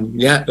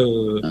 2,000 เนี่ย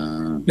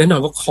แน่นอ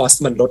นว่าคอส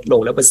มันลดล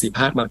งแล้วประสิทธิภ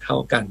าพมาเท่า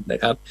กันนะ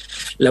ครับ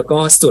แล้วก็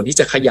ส่วนที่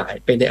จะขยาย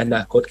ไปในอน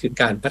าคตคือ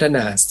การพัฒน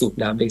าสูตร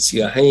น้ำเลี้ยงเ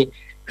ชื้อใ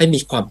ห้มี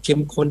ความเข้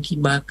มข้นที่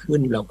มากขึ้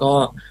นแล้วก็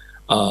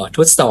ท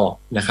ดสอบ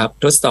นะครับ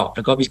ทดสอบแ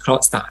ล้วก็วิเคราะ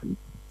ห์สาร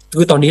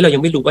คือตอนนี้เรายั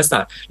งไม่รู้ว่าส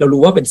ารเรา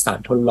รู้ว่าเป็นสาร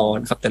ทนร้อน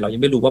ครับแต่เรายั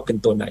งไม่รู้ว่าเป็น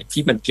ตัวไหน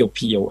ที่มันเ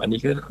พียวๆอันนี้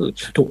ก็คือ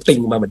ถูกติง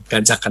มาเหมือนกั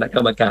นจากคณะกร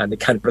รมการใน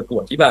การประกว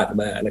ดที่ผ่าน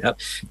มานะครับ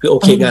คือโอ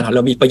เคงานของเร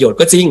ามีประโยชน์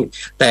ก็จริง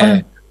แต่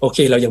โอเค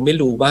เรายังไม่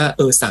รู้ว่า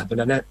สารตัว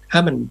นั้นนะถ้า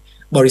มัน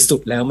บริสุท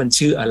ธิ์แล้วมัน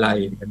ชื่ออะไร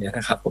แบบนี้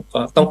นะครับผมก็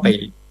ต้องไป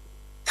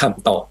ท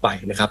ำต่อไป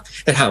นะครับ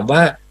แต่ถามว่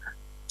า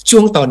ช่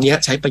วงตอนนี้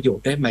ใช้ประโยช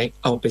น์ได้ไหม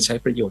เอาไปใช้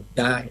ประโยชน์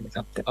ได้นะค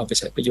รับแต่เอาไป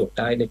ใช้ประโยชน์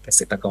ได้ในเก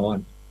ษตรกร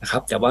นะครั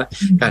บแต่ว่า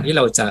การที่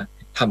เราจะ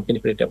ทำเป็น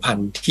ผลิตภัณ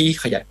ฑ์ที่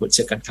ขยายผลเ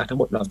ชิงการค้าทั้ง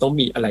หมดเราต้อง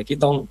มีอะไรที่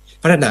ต้อง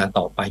พัฒนา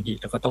ต่อไปอีก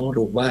แล้วก็ต้อง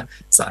รู้ว่า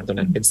สารตัว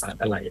นั้นเป็นสาร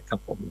อะไรครับ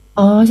ผม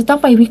จะต้อง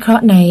ไปวิเคราะ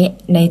ห์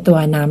ในตัว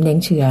น้ำเลี้ยง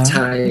เชื้อใ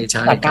ช่ใ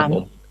ช่จากการ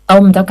ต้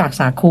มเจ้ากาก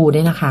สาคูด้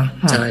วยนะคะ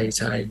ใช่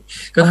ใช่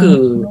ก็คือ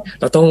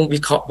เราต้องวิ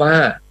เคราะห์ว่า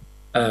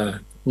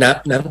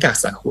น้ำกาก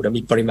สาคู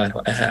มีปริมาณข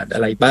องอาหารอะ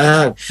ไรบ้า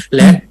งแ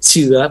ละเ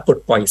ชื้อปลด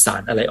ปล่อยสา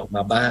รอะไรออกม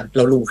าบ้างเ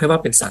รารู้แค่ว่า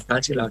เป็นสารต้า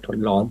นเชื้อราทน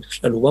ร้อน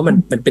เรารู้ว่ามั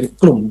นเป็น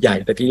กลุ่มใหญ่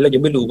แต่ทีนี้เรายั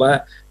งไม่รู้ว่า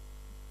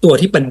ตัว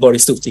ที่เป็นบ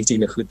ริสุทธิ์จริงๆ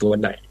เนี่ยคือตัว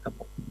ไหนครับผ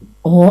ม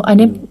อัน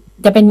นี้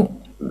จะเป็น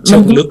มั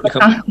นลึกนะครั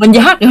บมัน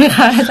ยากไหมค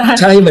ะอาจารย์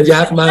ใช่มันย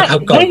ากมากครั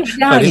บก่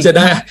อนที่จะไ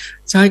ด้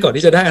ใช่ก่อน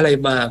ที่จะได้อะไร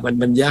มา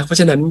มันยากเพราะ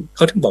ฉะนั้นเข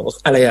าถึงบอกว่า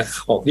อะไร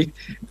ของที่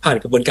ผ่าน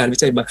กระบวนการวิ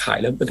จัยมาขาย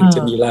แล้วมันถึงจ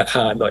ะมีราค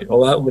าหน่อยเพราะ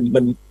ว่ามั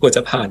นกว่าจ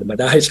ะผ่านมา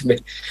ได้ใช่ไหม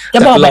จะ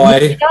บอกแบบ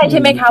นี้ได้ใช่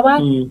ไหมคะว่า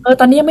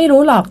ตอนนี้ยังไม่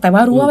รู้หรอกแต่ว่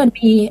ารู้ว่ามัน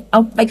มีเอา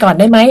ไปก่อน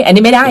ได้ไหมอัน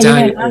นี้ไม่ได้ใช่ไห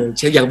ม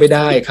ยังไม่ไ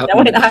ด้ครับยัง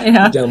ไม่ได้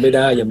ยังไ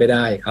ม่ไ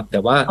ด้ครับแต่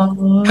ว่า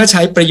ถ้าใ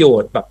ช้ประโย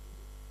ชน์แบบ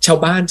ชาว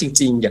บ้านจ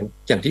ริงๆอ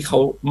ย่างที่เขา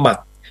หมัก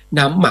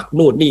น้ำหมัก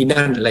นู่นนี่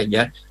นั่นอะไรเ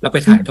งี้ยเราไป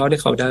ถ่ายทอดให้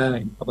เขาได้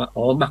เพราะว่า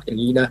หมักอย่า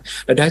งนี้นะ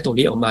แล้วได้ตรง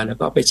นี้ออกมาแล้ว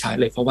ก็เอาไปใช้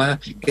เลยเพราะว่า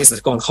เกษต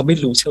รกรเขาไม่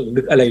รู้เชิง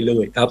ลึกอะไรเล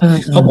ยครับ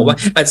เขาบอกว่า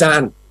อาจาร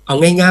ย์เอา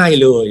ง่าย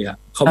ๆเลยอ่ะ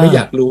เขาไม่อย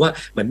ากรู้ว่า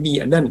มันมี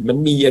อันนั้นมัน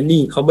มีอัน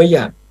นี้เขาไม่อย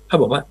ากเขา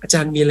บอกว่าอาจ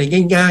ารย์มีอะไร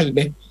ง่ายๆไห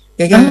ม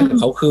ง่ายๆของ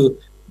เขาคือ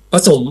ผ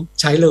สม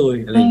ใช้เลย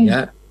อะไรเงี้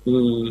ย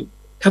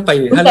ถ้าไป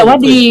รู้แต่ว่า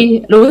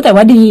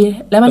ดี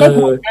แล้วมันได้ผ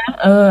ล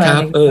นะค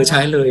รับใ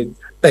ช้เลย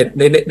แต่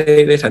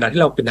ในฐานะ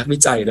ที่เราเป็นนักวิ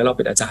จัยแล้วเราเ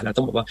ป็นอาจารย์เรา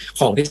ต้องบอกว่า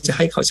ของที่จะใ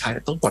ห้เขาใช้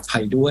ต้องปลอดภั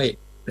ยด้วย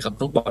นะครับ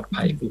ต้องปลอด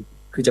ภัย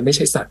คือจะไม่ใ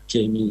ช่สารเค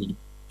มี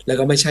แล้ว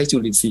ก็ไม่ใช่จุ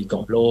ลินทรีย์ก่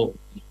อโรค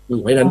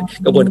เพราะฉะนั้น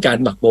กระบวนการ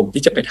หมักบ่ม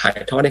ที่จะไปถ่าย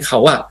ทอดให้เขา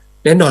อ่ะ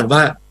แน่นอนว่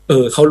า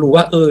เขารู้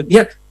ว่าเ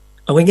นี่ย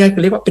เอาง่ายๆก็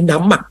เรียกว่าเป็นน้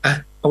ำหมักอ่ะ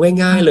เอา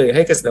ง่ายๆเลยใ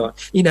ห้เกษตรกร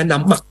นี่นะน้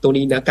ำหมักตัว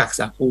นี้นะกาก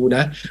สาคูน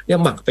ะเนี่ย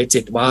หมักไป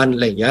7 วันอะ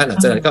ไรอย่างเงี้ยหลัง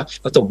จากนั้นก็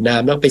ผสมน้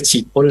ำแล้วไปฉี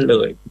ดพ่นเล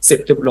ยเสร็จ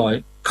เรียบร้อย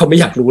เขาไม่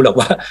อยากรู้หรอก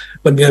ว่า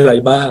มันมีอะไร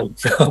บ้าง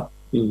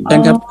ท่า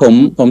นครับ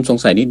ผมสง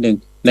สัยนิดนึง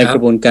ในกร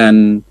ะบวนการ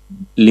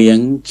เลี้ยง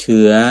เ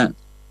ชื้อ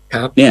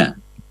เนี่ย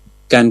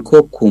การคว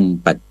บคุม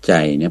ปัจจั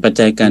ยเนี่ยปัจ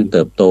จัยการเ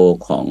ติบโต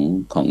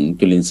ของ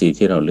จุลินทรีย์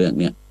ที่เราเลือก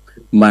เนี่ย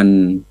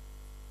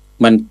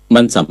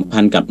มันสัมพั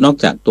นธ์กับนอก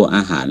จากตัวอ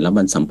าหารแล้ว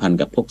มันสัมพันธ์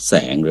กับพวกแส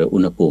งหรืออุ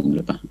ณหภูมิห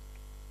รือเปล่า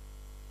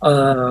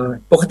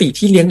ปกติ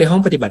ที่เลี้ยงในห้อ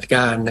งปฏิบัติก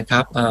ารนะค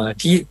รับ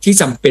ที่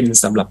จำเป็น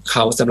สำห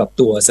รับ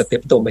ตัวสเต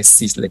ปโตไม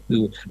ซิสเลยคื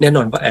อแน่น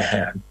อนว่าอา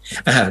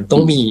หารต้อ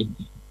งมี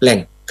แหล่ง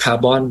คา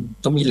ร์บอน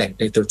ต้องมีแหล่ง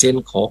ไนโตรเจน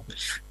ครบ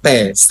แต่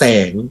แส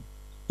ง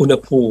อุณห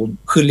ภูมิ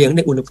คือเลี้ยงใน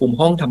อุณหภูมิ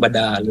ห้องธรรมด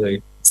าเลย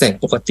แสง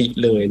ปกติ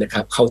เลยนะค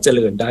รับเขาเจ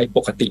ริญได้ป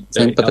กติแส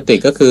งปกติ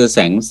ก็คือแ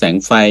สง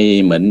ไฟ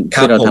เหมือน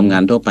ที่เราทำงา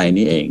นทั่วไป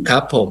นี่เองค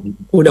รับผม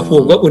อุณหภู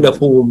มิก็อุณห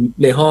ภูมิ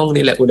ในห้อง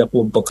นี่แหละอุณหภู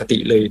มิปกติ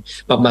เลย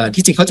ประมาณ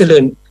ที่จริงเขาเจริ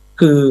ญ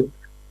คือ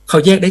เขา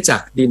แยกได้จา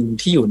กดิน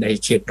ที่อยู่ใน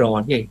เขตร้อ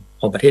นไง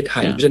ของประเทศไท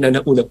ยเพราะฉะนั้น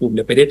อุณหภูมิใ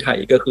นประเทศไทย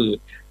ก็คือ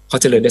เข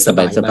าเจริญได้ส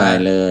บาย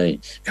เลย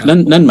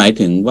นั่นหมาย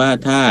ถึงว่า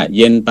ถ้าเ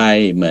ย็นไป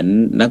เหมือน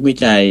นักวิ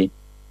จัย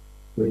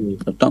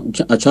ต้อง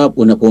ชอบ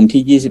อุณหภูมิ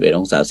ที่21 อ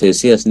งศาเซลเ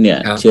ซียสเนี่ย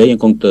เชื้อยัง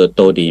คงโ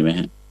ตดีไหม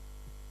ฮะ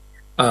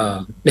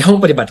ในห้อง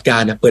ปฏิบัติกา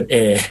รเนี่ยเปิดแอ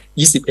ร์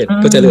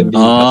21ก็เจริญ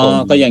ดีครับผม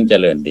ก็ยังเจ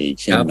ริญดี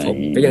ใช่ไหม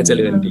ก็ยังเจ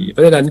ริญดีเพร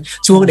าะฉะนั้น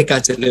ช่วงในกา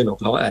รเจริญของ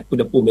เขาอุณ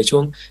หภูมิในช่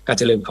วงการ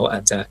เจริญเขาอา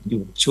จจะอ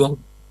ยู่ช่วง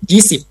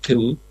20ถึ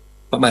ง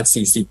ประมาณ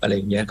40อะไรอ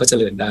ย่างเงี้ยก็เจ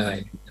ริญได้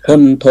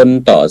ทน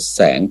ต่อแ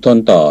สงทน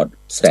ต่อ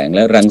แสงแล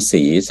ะรัง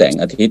สีแสง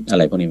อาทิตย์อะไ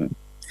รพวกนี้มั้ย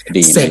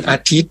ดีแสงอา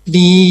ทิตย์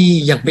นี่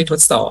ยังไม่ท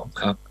ดสอบ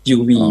ครับ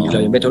UV เรา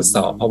ยังไม่ทดส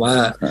อบเพราะว่า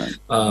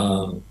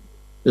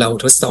เรา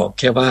ทดสอบ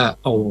แค่ว่า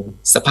เอา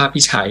สภาพ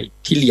ที่ใช้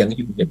ที่เลี้ยงอ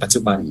ยู่ในปัจจุ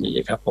บันนี้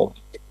ครับผม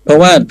เพราะ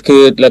ว่าคื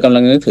อเรากำลั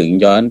งนึกถึง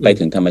ย้อนไป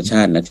ถึงธรรมช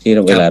าตินะที่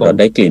เวลาเรา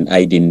ได้กลิ่นไอ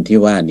ดินที่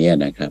ว่านี้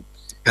นะครับ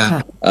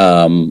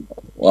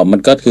มัน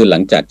ก็คือหลั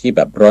งจากที่แ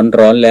บบ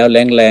ร้อนแล้วแ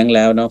ล้งแ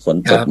ล้วเนาะฝน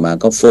ตกมา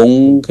ก็ฟุ้ง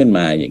ขึ้นม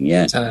าอย่างเงี้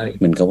ย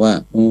เหมือนกับว่า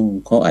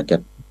เขาอาจจะ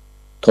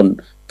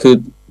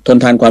ทน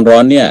ทานความร้อ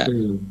นเนี่ย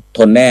ท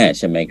นแน่ใ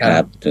ช่ไหมครั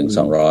บถึง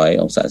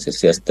200 องศาเซลเ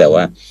ซียสแต่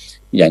ว่า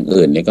อย่าง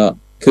อื่นนี่ก็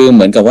คือเห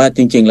มือนกับว่าจ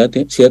ริงๆแล้ว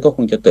เชื้อก็ค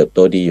งจะเติบโต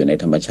ดีอยู่ใน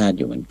ธรรมชาติอ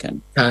ยู่เหมือนกัน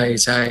ใช่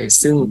ใช่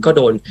ซึ่งก็โ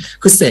ดน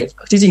คือแสง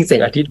ที่จริงแส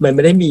งอาทิตย์มันไ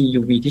ม่ได้มี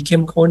UV ที่เข้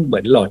มข้นเหมื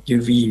อนหลอด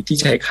UV ที่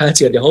ใช้ฆ่าเ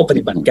ชื้อในห้องป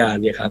ฏิบัติการ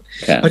เนี่ยครับ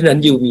เพราะฉะนั้น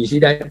UV ที่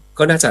ได้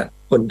ก็น่าจะ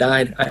ทนได้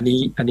อัน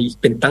นี้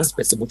เป็นตั้งเ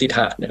ป็นสมมติฐ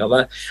านนะครับว่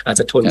าอาจ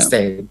จะทนแส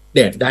งแด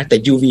ดได้แต่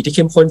UV ที่เ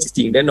ข้มข้นจ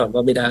ริงๆแน่นอนว่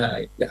าไม่ได้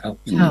นะครับ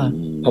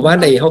เพราะว่า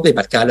ในห้องปฏิ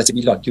บัติการเราจะ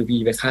มีหลอด UV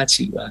ไว้ฆ่าเ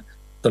ชื้อ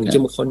ตัวนี้เ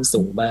ข้มข้น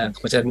สูงมาก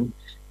เพราะฉะนั้น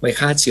ไว้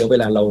ฆ่าเชื้อเว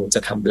ลาเราจะ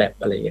ทำแลบ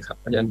อะไรอย่างเงี้ยครับ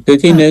เพราะฉะนั้นคือ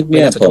ที่นึกเ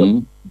นี่ย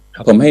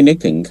ผมให้นึก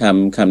ถึง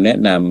คำแนะ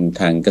นำ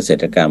ทางเกษ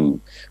ตรกรรม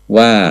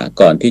ว่า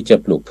ก่อนที่จะ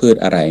ปลูกพืช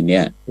อะไรเ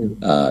นี่ย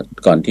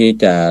ก่อนที่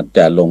จ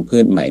ะลงพื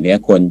ชใหม่เนี่ย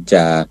ควรจ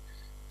ะ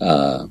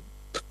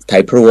ไถ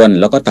พรวน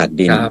แล้วก็ตาก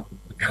ดิน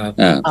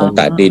คง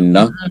ตากดินเ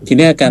นาะที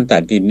นี้การตา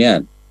กดินเนี่ย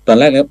ตอน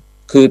แรก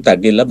คือตาก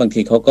ดินแล้วบาง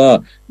ทีเขาก็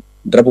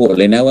ระบุ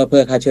เลยนะว่าเพื่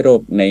อฆ่าเชื้อโร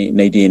คใ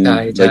นดิน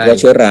โดยเฉพาะ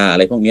เชื้อราอะ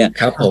ไรพวกเนี้ย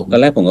ตอ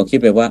นแรกผมก็คิด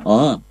ไปว่า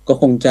ก็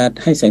คงจะ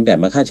ให้แสงแดด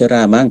มาฆ่าเชื้อร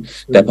ามั้ง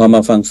แต่พอม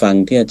าฟัง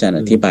ที่อาจารย์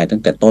อธิบายตั้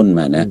งแต่ต้นม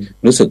านะ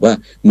รู้สึกว่า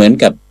เหมือน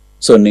กับ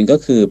ส่วนหนึ่งก็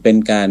คือเป็น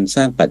การส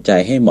ร้างปัจจัย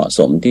ให้เหมาะส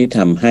มที่ท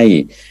ำให้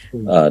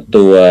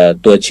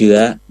ตัวเชื้อ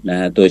นะ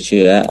ฮะตัวเ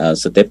ชื้อ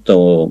สเตปโต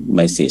ไม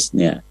ซิส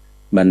เนี่ย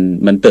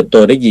มันเติบโต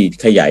ได้ดี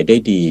ขยายได้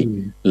ดี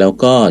แล้ว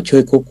ก็ช่ว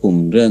ยควบคุม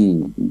เรื่อง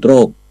โร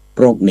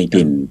คใน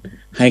ดิน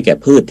ให้แก่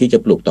พืชที่จะ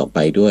ปลูกต่อไป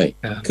ด้วย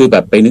คือแบ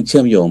บไปนึกเชื่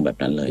อมโยงแบบ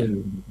นั้นเลย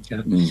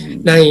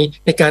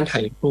ในการไถ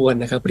พรวน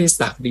นะครับเพื่อที่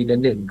สากดินนั้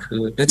นหนึ่งคื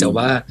อเนื่องจาก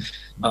ว่า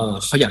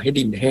เขาอยากให้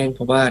ดินแห้งเพ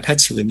ราะว่าถ้า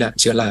ชื้นน่ะ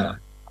เชื้อรา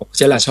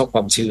ชอบคว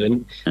ามชื้น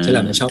เชื้อร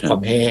าไม่ชอบควา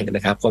มแห้งน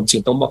ะครับความชื้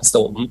นต้องเหมาะส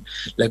ม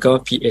แล้วก็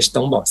pH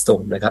ต้องเหมาะสม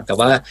นะครับแต่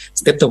ว่า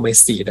สเตปโตไม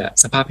ซิส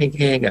สภาพแ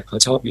ห้งๆเขา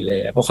ชอบอยู่แ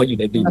ล้วเพราะเขาอยู่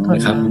ในดินน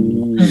ะครับ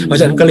เพราะ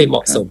ฉะนั้นก็เลยเหม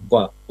าะสมก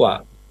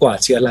ว่า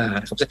เชื้อรา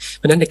ครับเ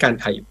พราะฉะนั้นในการ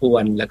ไถพรว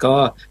นแล้วก็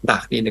ตา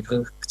กดินเนี่ยคื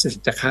อ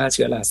จะฆ่าเ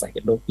ชื้อราใส่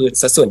โรคพืช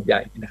ซะส่วนใหญ่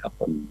นะครับ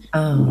ผม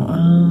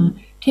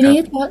ทีนี้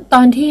ต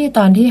อน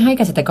ที่ให้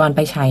เกษตรกรไ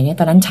ปใช้เนี่ย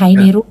ตอนนั้นใช้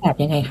ในรูปแบบ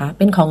ยังไงคะ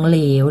เป็นของเหล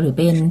วหรือเ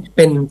ป็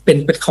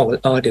นของ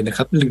เดี๋ยวนะค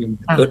รับลืม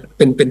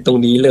เป็นตรง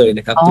นี้เลย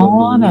นะครับตัว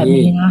นี้แบบ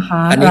นี้นะค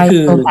ะอันนี้คื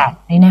อ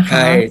นี่นะค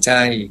ะใ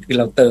ช่คือ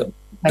เราเติ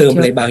มอ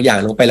ะไรบางอย่าง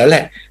ลงไปแล้วแหล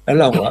ะแล้ว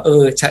เราบอกว่า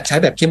ใช้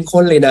แบบเข้ม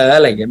ข้นเลยนะอ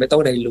ะไรเงี้ยไม่ต้อ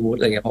งไดรูทอ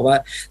ะไรเงี้ยเพราะว่า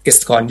เกษ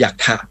ตรกรอยา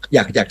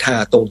กทา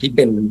ตรงที่เ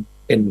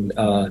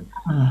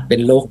ป็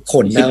นโรคข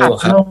นเน่า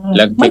ครับแ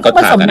ล้วไม่ต้องผ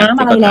สมน้ำ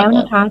อะไรแล้วน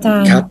ะคะอาจา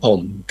รย์ครับผม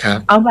ครับ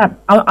เอาแบบ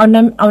เอา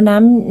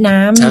น้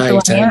ำตั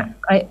วเนี้ย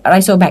ไร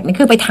โซแบคนี่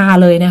คือไปทา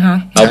เลยนะคะ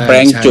เอาแป้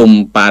งจุ่ม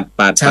ป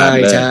าด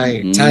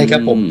ใช่ครั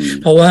บผม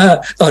เพราะว่า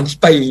ตอนที่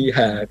ไปห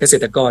าเกษ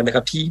ตรกรนะค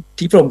รับ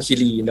ที่พรหมคี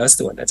รีเนาะ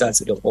ส่วนอาจารย์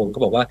สุดพงศ์ก็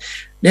บอกว่า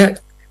เนี่ย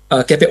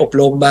แกไปอบ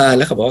รมมาแ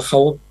ล้วเขาบอกว่าเข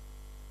า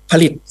ผ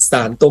ลิตส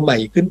ารตัวใหม่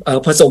ขึ้น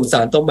ผสมส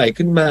ารตัวใหม่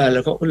ขึ้นมาแล้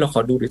วก็เราข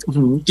อดูดิ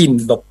กลิ่น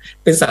แบบ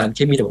เป็นสารเค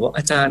มีแต่ว่า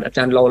อาจาร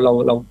ย์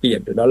เราเปลี่ยน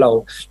ดูแล้วเ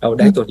รา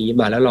ได้ตัวนี้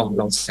มาแล้ว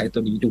ลองใช้ตั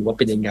วนี้ดูว่าเ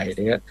ป็นยังไงอะไร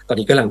เงี้ยตอน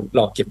นี้กำลังร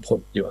อเก็บผล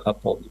อยู่ครับ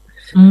ผม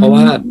เพราะ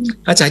ว่า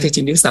ถ้าใช้จ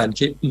ริงๆนี่สาร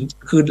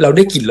คือเราไ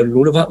ด้กลิ่นเรา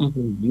รู้เลยว่า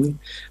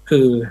คื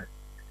อ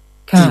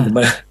กลิ่นม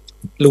า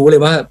รู้เล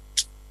ยว่า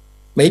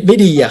ไม่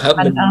ดีอะครับ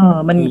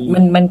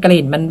มันก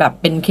ลิ่นมันแบบ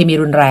เป็นเคมี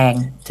รุนแรง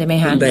ใช่ไหม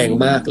คะแรง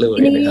มากเลย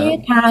ทีนี้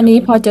ทานี้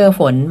พอเจอ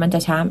ฝนมันจะ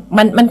ช้า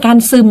มันการ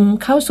ซึม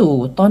เข้าสู่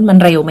ต้นมัน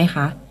เร็วไหมค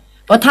ะ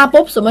พอทา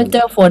ปุ๊บสมมติเจ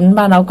อฝน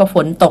บ้านเราก็ฝ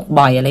นตก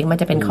บ่อยอะไรมัน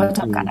จะเป็นข้อ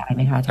จำกัดอะไรไ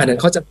หมคะอันนั้น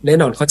เขาจะแน่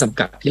นอนข้อจำ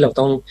กัดที่เรา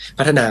ต้อง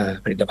พัฒนา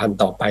ผลิตภัณฑ์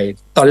ต่อไป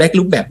ตอนแรก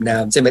รูปแบบน้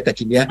ำใช่ไหมแต่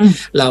ทีเนี้ย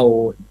เร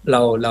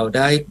าไ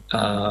ด้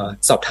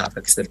สอบถาม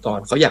กับเกษตรกร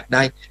เขาอยากไ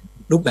ด้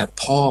รูปแบบ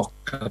พอก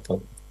ครับผม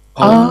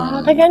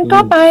ถ้างั้น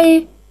ก็ไป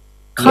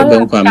เขา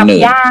จับ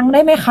ยางได้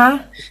ไหมคะ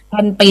แ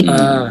ผ่นปิด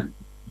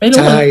ไม่รู้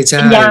เ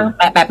ป็นยางแ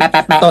ปะไ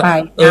ป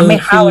น้ำไม่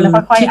เข้าแล้ว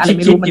ค่อยๆอะไรไ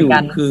ม่รู้เหมือนกั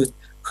น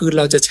คือเ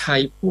ราจะใช้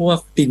พวก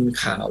ดิน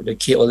ขาวโดย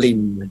เคโอลิ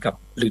นกับ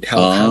หรือแถว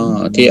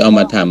ที่เอาม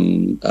าท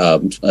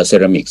ำเซ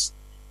รามิกส์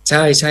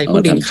ใช่พว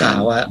กดินขา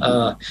ว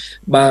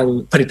บาง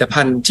ผลิต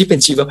ภัณฑ์ที่เป็น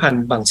ชีวพัน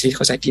ธุ์บางชนิดเข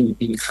าใช้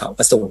ดินขาว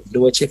ผสม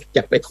ด้วยเช่นอย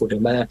ากได้โคเดอ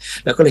ร์มา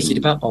แล้วก็เลยคิด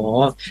ว่า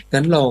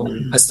งั้นลอง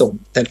ผสม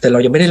แต่เรา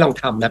ยังไม่ได้ลอง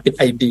ทำนะเป็น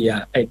ไอเ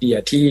ดีย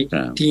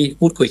ที่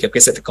พูดคุยกับเก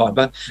ษตรกร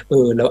ว่า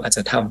เราอาจจ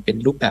ะทำเป็น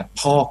รูปแบบ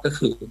พอกก็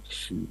คือ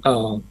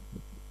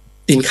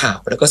ดินขาว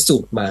แล้วก็สู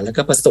บมาแล้ว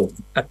ก็ผสม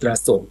อัตรา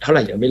ส่วนเท่าไห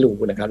ร่ยังไม่รู้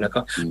นะครับแล้วก็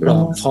ลอ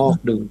งพอก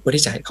ดูเพื่อ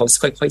ที่จะให้เขา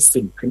ค่อยๆซึ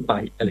มขึ้นไป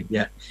อะไรเ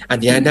งี้ยอัน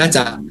นี้น่า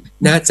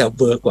จะ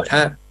เวิร์กกว่าถ้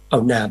าเอ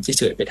าน้ำ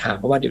เฉยๆไปทา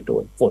เพราะว่าเดี๋ยวโด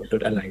นฝนโด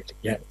นอะไรอย่า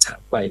งเงี้ยช้า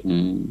ไป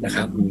นะค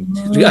รับ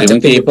หรืออาจจะบา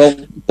งทีพวก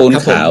ปูน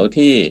ขาว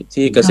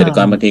ที่เกษตรก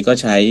รบางทีก็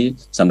ใช้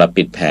สำหรับ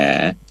ปิดแผล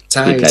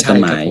ต้น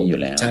ไม้อยู่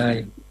แล้วใช่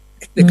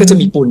ก็จะ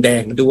มีปูนแด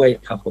งด้วย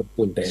ครับผม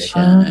ปูนแดงใ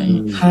ช่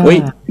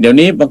เดี๋ยว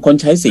นี้บางคน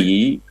ใช้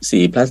สี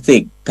พลาสติ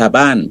กทา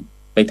บ้าน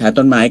ไปทา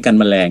ต้นไม้กัน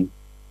แมลง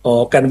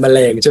กันแมล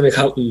งใช่ไหมค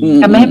รับ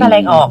กันไม่ให้แมล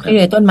งออกที่อ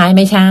ยู่ในต้นไม้ไ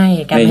ม่ใช่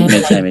กันไม่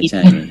ใ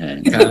ช่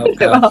ครับ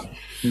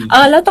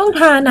แล้วต้อง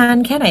ทานาน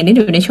แค่ไหนนี่อ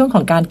ยู่ในช่วงข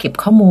องการเก็บ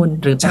ข้อมูล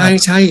หรือ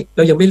ใช่เร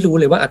ายังไม่รู้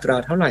เลยว่าอัตรา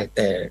เท่าไหร่แ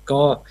ต่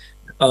ก็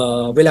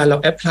เวลาเรา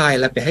แอพพลาย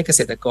แล้วไปให้เก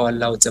ษตรกร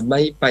เราจะไ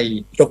ม่ไป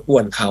รบกว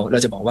นเขาเรา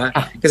จะบอกว่า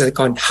เกษตรก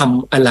รท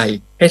ำอะไร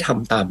ให้ท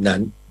ำตามนั้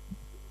น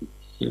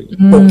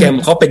โปรแกรม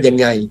เขาเป็นยัง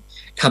ไง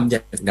ทำอย่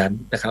างนั้น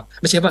นะครับ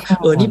ไม่ใช่ว่า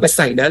นี่มาใ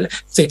ส่นะ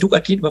ใส่ทุกอ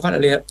าทิตย์ว่าอ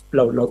ะไรเ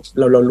ร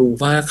ารู้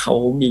ว่าเขา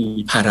มี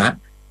ภาระ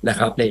นะ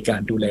ครับในกา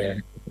รดูแล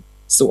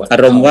ส่วนอา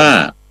รมณ์ว่า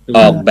อ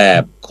อกแบ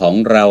บของ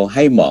เราใ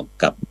ห้เหมาะ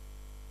กับ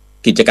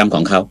กิจกรรมข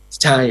องเขา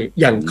ใช่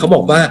อย่างเขาบ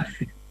อกว่า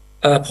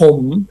ผม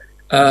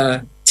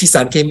ฉีดส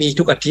ารเคมี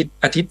ทุกอาทิ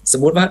ตย์ส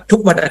มมุติว่าทุ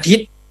กวันอาทิต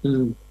ย์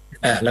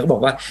แล้วก็บอ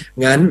กว่า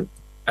งั้น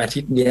อาทิ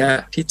ตย์เนี้ย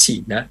ที่ฉี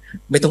ดนะ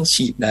ไม่ต้อง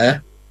ฉีดนะ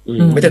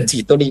ไม่ต้องฉี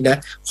ดตัวนี้นะ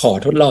ขอ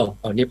ทดลอง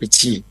เอาเนี้ยไป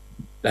ฉีด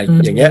อะไร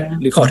อย่างเงี้ย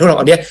หรือขอทดลองเ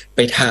อาเนี้ยไป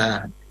ทา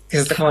เก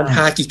ษตรกรท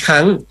ากี่ค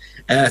รั้ง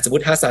สมม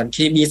ติทาสารเค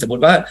มีสมม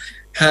ติว่า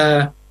ทา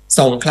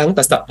2 ครั้ง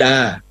ต่อสัปดา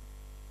ห์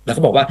แล้ว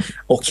ก็บอกว่า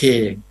โอเค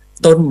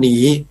ต้น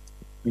นี้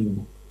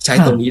ใช้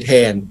ตัวนี้แท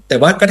นแต่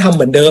ว่าก็ทำเ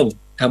หมือนเ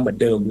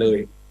ดิมเลย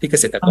ที่เก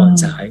ษตรกร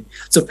ใช้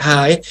สุดท้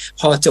าย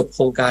พอจบโค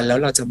รงการแล้ว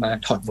เราจะมา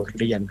ถอดบท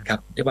เรียนครับ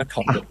เรียกว่าถ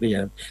อดบทเรีย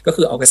นก็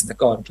คือเอาเกษตร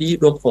กรที่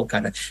ร่วมโครงกา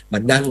รมา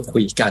นั่งคุ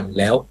ยกัน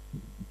แล้ว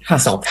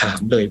สอบถาม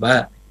เลยว่า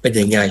เป็น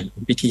ยังไง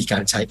วิธีกา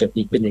รใช้แบบ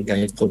นี้เป็นยังไง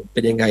ผลเ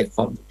ป็นยังไงค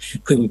วาม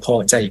พึงพอ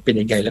ใจเป็น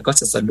ยังไงแล้วก็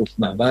จะสรุป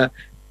มาว่า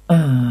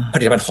ผ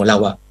ลิตภัณฑ์ของเรา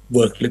เ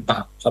วิร์กหรือเปล่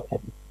าครับผ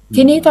ม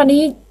ทีนี้ตอน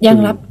นี้ยัง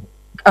รับ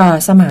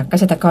สมัครเก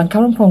ษตรกรเข้า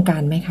ร่วมโครงกา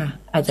รไหมคะ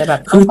อาจจะแบ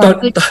บคือตอน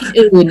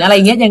อื่นอะไร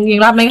เงี้ยยั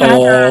งรับไหมคะ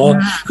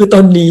คือต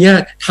อนนี้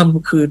ท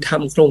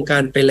ำโครงกา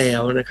รไปแล้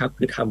วนะครับ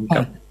คือทำ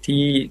กับ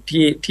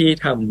ที่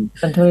ท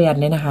ำต้นทุเรียน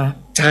เนี่ยนะคะ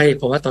ใช่เ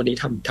พราะว่าตอนนี้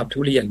ทำทุ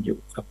เรียนอยู่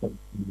ครับผม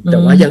แต่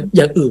ว่าอ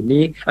ย่างอื่น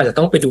นี้อาจจะ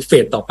ต้องไปดูเฟ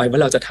สต่อไปว่า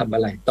เราจะทำอ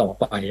ะไรต่อ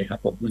ไปครับ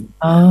ผม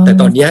แต่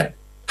ตอนนี้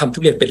ทำ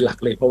ทุเรียนเป็นหลัก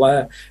เลยเพราะว่า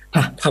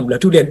ทำแล้ว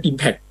ทุเรียน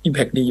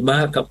impact ดีม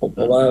ากครับผมเ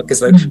พราะว่า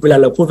เวลา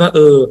เราพูดว่า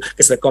เ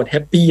กษตรกรแฮ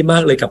ปปี้มา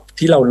กเลยกับ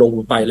ที่เราลง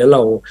ไปแล้ว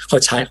เขา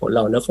ใช้ของเร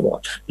าแล้วเขาบอก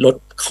ลด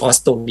คอส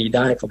ตรงนี้ไ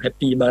ด้เขาแฮป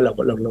ปี้มากเรา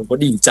ก็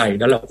ดีใจ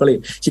แล้วเราก็เลย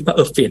คิดว่า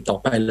เฟสต่อ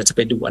ไปเราจะไ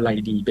ปดูอะไร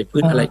ดีไปพื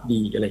ชอะไร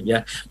ดีอะไรเงี้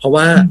ยเพราะ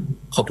ว่า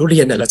ของทุเรี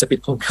ยนเราจะปิด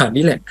โครงการ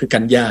นี่แหละคือกั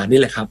นยานี่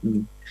แหละครับ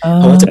เ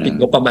พราะว่าจะปิด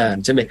งบประมาณ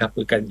ใช่ไหมครับ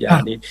คือกันยา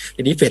นี้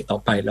ทีนี้เฟสต่อ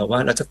ไปเราว่า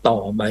เราจะต่อ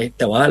ไหม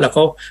แต่ว่าเรา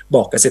ก็บ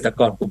อกเกษตร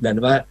กรกลุ่มนั้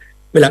นว่า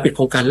เวลาปิดโค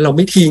รงการเราไ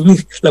ม่ทิ้ง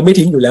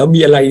อยู่แล้ว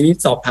มีอะไร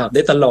สอบถามไ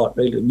ด้ตลอดเ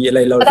ลยหรือมีอะไร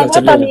เราจ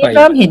ะลงไปเ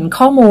ริ่มเห็น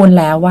ข้อมูล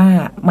แล้วว่า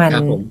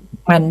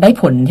มันได้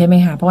ผลใช่ไหม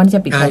คะเพราะว่าจ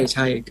ะปิดใ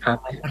ช่ครับ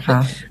นะคะ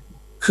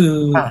คือ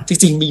จ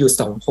ริงๆมีอยู่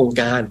2โครง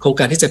ก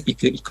ารที่จะปิด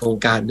คืออีกโครง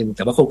การนึงแ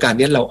ต่ว่าโครงการ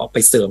นี้เราเอาไป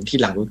เสริมที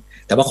หลัง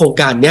แต่ว่าโครง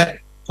กา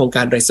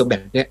รไรโซแบ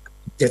คเนี่ย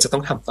ยังจะต้อ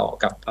งทำต่อ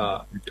กับ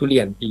ทุเรี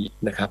ยนอีก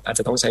นะครับอาจ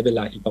จะต้องใช้เวล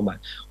าอีกประมาณ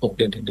6 เ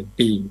ดือนถึง1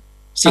 ปี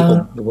ซึ่งผ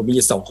มมี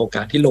2โครงก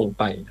ารที่ลง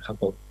ไปนะครับ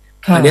ผม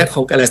อันนี้โคร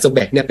งการไรโซแบ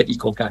คเนี่ยเป็นอีก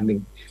โครงการนึง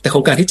แต่โคร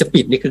งการที่จะ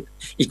ปิดนี่คือ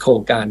อีกโคร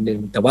งการนึง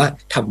แต่ว่า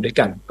ทำด้วย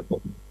กันครับผ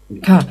ม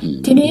ค่ะ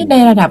ทีนี้ใน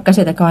ระดับเกษ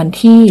ตรกร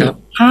ที่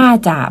ถ้า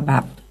จะแบ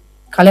บ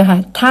เขาเรียกค่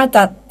ะถ้าจ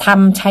ะท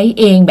ำใช้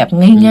เองแบบ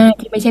ง่ายๆ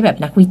ที่ไม่ใช่แบบ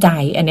นักวิจั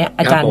ยอันเนี้ย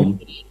อาจารย์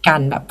มีกา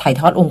รแบบถ่าย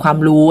ทอดองค์ความ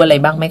รู้อะไร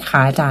บ้างไหมค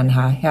ะอาจารย์ค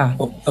ะค่ะ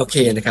โอเค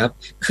นะครับ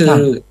คือ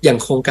อย่าง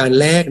โครงการ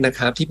แรกนะค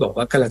รับที่บอก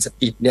ว่ากำลังจะ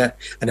ปิดเนี่ย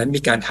อันนั้น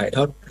มีการถ่ายท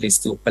อดผลิต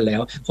สูตรไปแล้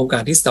วโครงกา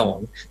รที่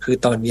2คือ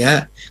ตอนนี้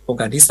โครง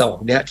การที่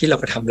2เนี่ยที่เรา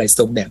กระทำไรโซ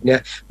แบคเนี่ย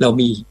เรา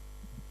มี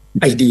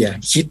ไอเดีย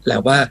คิดแล้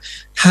วว่า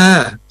ถ้า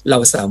เรา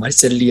สามารถ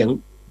จะเลี้ยง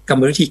กรร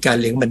มวิธีการ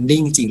เลี้ยงมัน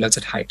นิ่งจริงเราจ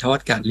ะถ่ายทอด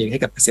การเลี้ยงให้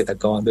กับเกษตร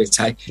กรโดยใ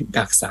ช้ก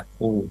ากสา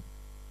คู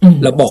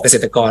เราบอกเกษ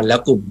ตรกรแล้ว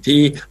กลุ่ม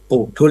ที่ปลู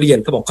กทุเรียน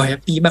เขาบอกเขาแฮ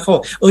ปปี้มากเขาบ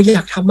อกอย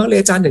ากทำมากเลย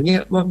อาจารย์อย่างเงี้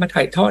ยมา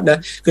ถ่ายทอดนะ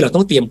คือเราต้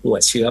องเตรียมหัว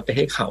เชื้อไปใ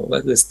ห้เขาก็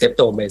คือ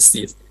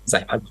Streptomyces สา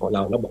ยพันธุ์ของเร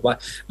าแล้วบอกว่า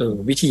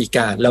วิธีก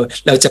าร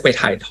เราจะไป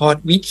ถ่ายทอด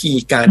วิธี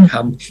การท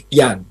ำ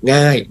อย่าง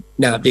ง่าย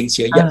นาเลี้ยงเ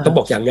ชื้ออย่างต้องบ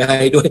อกอย่างง่า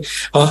ยด้วย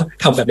เพราะ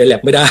ทำแบบในแล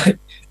บไม่ได้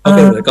เพราะเก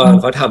ษตรกร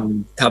เขา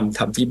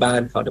ทำที่บ้า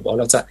นเขาเดี๋ยวบอก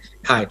เราจะ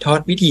ถ่ายทอด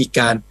วิธีก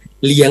าร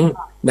เลี้ยง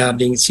น้ำ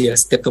เลี้ยงเชื้อ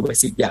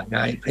Streptomyces อย่าง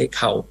ง่ายให้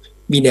เขา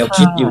มีแนว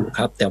คิดอยู่ค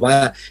รับแต่ว่า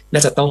น่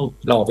าจะต้อง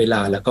รอเวล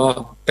าแล้วก็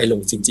ไปล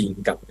งจริง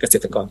ๆกับเกษ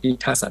ตรกรที่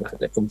ท่าสารา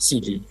และกรมชี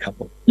รีครับ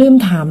ผมลืม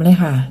ถามเลย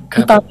ค่ะคื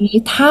อตอนนี้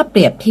ถ้าเป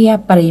รียบเทียบ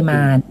ปริม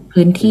าณ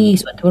พื้นที่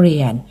สวนทุเรี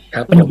ยน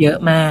มันเยอะ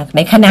มากใน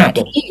ขณะ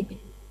ที่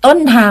ต้น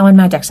ทางมัน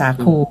มาจากสา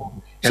คู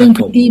ซึ่ง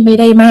พื้นที่ไม่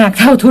ได้มาก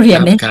เท่าทุเรียน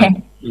แน่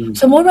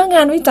ๆสมมติว่าง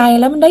านวิจัย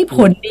แล้วมันได้ผ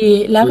ลดี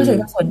แล้วเกษตร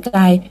กรสนใจ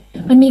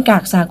มันมีกา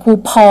กสาคู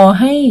พอ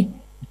ให้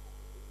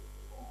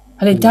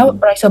อะไรเจ้า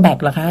ไรโซแบค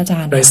เหรอคะอาจา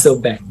รย์ไรโซ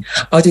แบค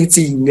เอาจ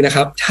ริงๆนะค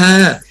รับถ้า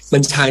มั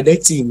นใช้ได้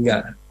จริง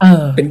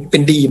เป็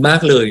นดีมา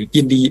กเลย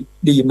ยิน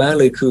ดีมาก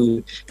เลยคือ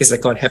เกษตร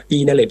กรแฮปปี้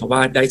นั่นเลยเพราะว่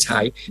าได้ใช้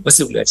วัส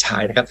ดุเหลือใช้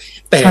นะครับ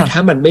แต่ถ้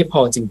ามันไม่พ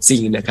อจริ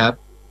งๆนะครับ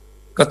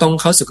ก็ต้อง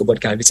เข้าสู่กระบวน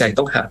การวิจัย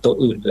ต้องหาตัว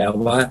อื่นแล้ว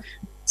ว่า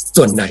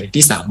ส่วนไหน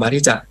ที่สามารถ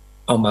ที่จะ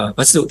เอามา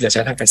วัสดุเหลือใ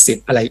ช้ทางการเกษต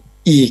รอะไร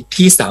อีก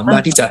ที่สามาร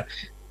ถที่จะ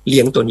เ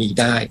ลี้ยงตัวนี้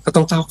ได้ก็ต้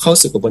องเข้า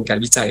สู่กระบวนการ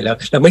วิจัยแล้ว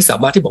เราไม่สา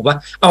มารถที่บอกว่า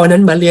เอาอันนั้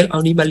นมาเลี้ยงเอา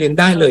นี้มาเลี้ยง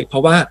ได้เลยเพร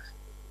าะว่า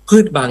พื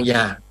ชบางอ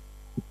ย่าง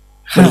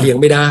มันเลี้ยง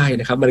ไม่ได้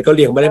นะครับมันก็เ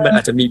ลี้ยงไม่ได้มันอ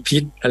าจจะมีพิ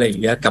ษอะไรอย่า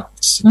งเงี้ยกั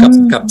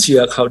บเชื้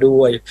อเขาด้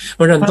วยเพ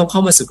ราะฉะนั้นต้องเข้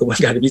ามาสู่กระบวน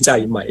การวิจัย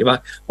ใหม่ว่า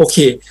โอเค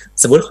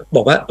สมมติบ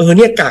อกว่าเ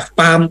นี่ยกาก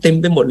ปาล์มเต็ม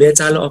ไปหมดเลยอา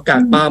จารย์เราเอากา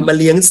กปาล์มมา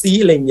เลี้ยงซี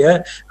อะไรอย่างเงี้ย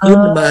ขึ้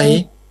นไหม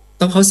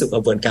ต้องเข้าสู่กร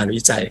ะบวนการ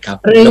วิจัยครับ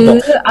หรือ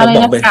อะไร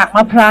นะกากม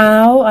ะพร้า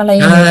วอะไร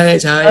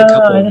ใช่ครั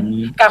บผม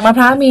กากมะพ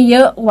ร้าวมีเย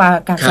อะกว่า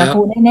กากสา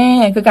คูแน่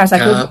ๆคือกากสา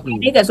คู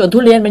นี่แต่ส่วนทุ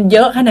เรียนมันเย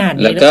อะขนาด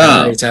นี้แล้วก็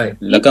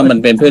แล้วก็มัน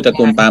เป็นพืชตระ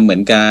กูลปาล์มเหมื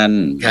อนกัน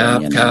ค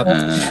รับ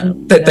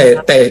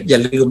แต่อย่า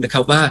ลืมนะค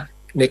รับว่า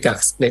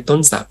ในต้น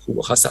สาคู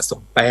เขาสะส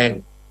มแป้ง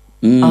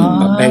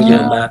แป้งเยอ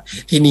ะมาก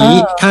ทีนี้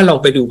ถ้าลอง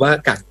ไปดูว่า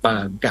กากปา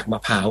ล์มกากมะ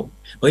พร้าว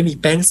มี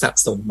แป้งสะ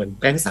สมเหมือน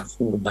แป้งสา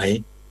คูไหม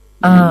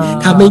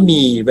ถ้าไม่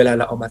มีเวลาเ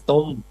ราเอามา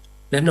ต้ม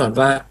แน่นอน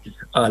ว่า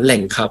แหล่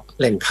ง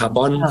คาร์บ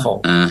อนข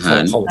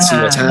องเชื้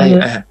อใช่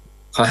อ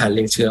าหารเ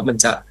ลี้ยงเชื้อ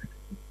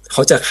เข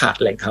าจะขาด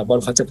แหล่งคาร์บอน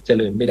เขาจะเจ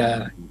ริญไม่ได้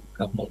ค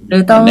รับผม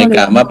ในก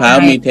ากมะพร้าว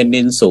มีเทน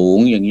นินสูง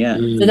อย่างเงี้ย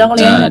ต้องเ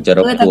ลี้ยง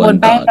เพื่อตระกูล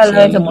แป้งกันเล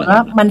ยสมมติว่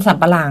ามันสับ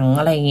ปะหลัง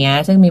อะไรเงี้ย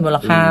ซึ่งมีมูล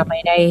ค่าไม่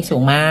ได้สู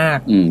งมาก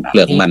เป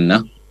ลือกมันเนา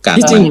ะ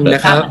ที่จริงน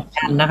ะครับ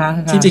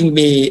ที่จริง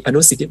มีอนุ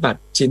สิทธิบัต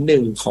รชิ้นห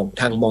นึ่งของ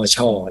ทางมช.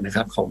นะค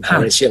รับของมหา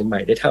วิทยาลัยเชียงใหม่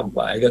ได้ทำไ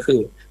ว้ก็คือ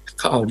เ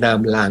ขาเอาน้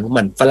ำล้าง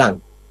มันฝรั่ง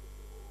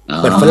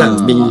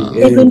มี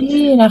ในพื้น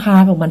ที่นะคะ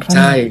ปลูกมันฝรั่งใ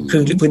ช่คื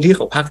อพื้นที่ข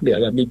องภาคเหนือ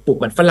มีปลูก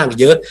มันฝรั่ง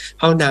เยอะ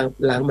เอาน้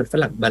ำล้างมันฝ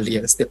รั่งมาเลี้ย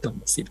งสเต็ปต่อม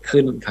าสิ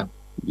ขึ้นครับ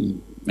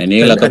อันนี้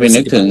เราก็ไป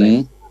นึกถึง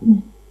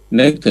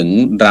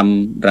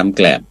รำแ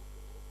กลบ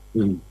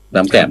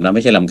นะไ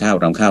ม่ใช่ลำข้าว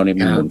นี่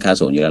มีมูลค่า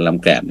สูงอยู่แล้วล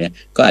ำแกลบเนี่ย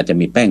ก็อาจจะ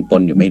มีแป้งป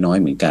นอยู่ไม่น้อย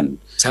เหมือนกัน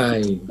ใช่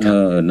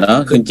เนาะ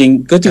จริง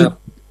ๆก็จะ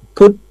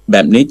พูดแบ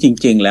บนี้จ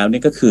ริงๆแล้ว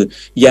นี่ก็คือ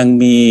ยัง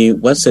มี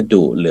วัส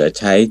ดุเหลือ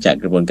ใช้จาก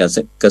กระบวนการ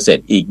เกษต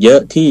รอีกเยอะ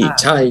ที่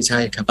ใช่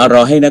ครับร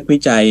อให้นักวิ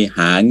จัยห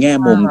าแง่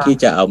มุมที่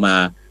จะเอามา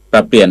ป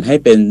รับเปลี่ยนให้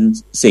เป็น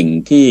สิ่ง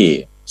ที่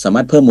สาม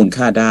ารถเพิ่มมูล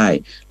ค่าได้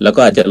แล้วก็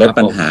อาจจะลด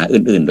ปัญหา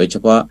อื่นๆโดยเฉ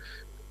พาะ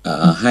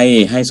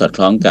ให้สอดค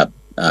ล้องกับ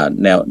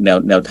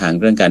แนวทาง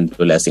เรื่องการ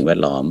ดูแลสิ่งแว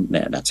ดล้อมเ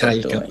นี่ยนะใช่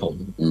ครับผม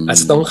อาจ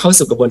จะต้องเข้า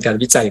สู่กระบวนการ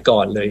วิจัยก่อ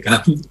นเลยครั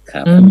บค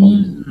รับ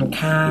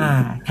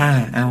ค่ะ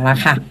เอาละ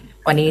ค่ะ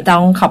วันนี้ต้อ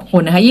งขอบคุ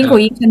ณนะคะยิ่งคุย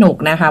ยิ่งสนุก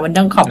นะคะมัน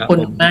ต้องขอบคุณ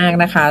มาก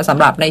นะคะสำ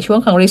หรับในช่วง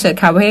ของ Research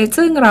Cafe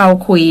ซึ่งเรา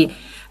คุย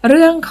เ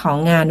รื่องของ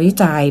งานวิ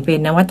จัยเป็น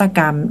นวัตก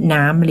รรม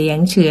น้ำเลี้ยง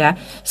เชื้อ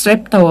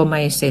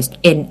Streptomyces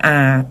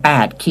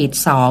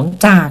NR8-2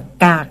 จาก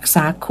กากส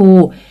าคู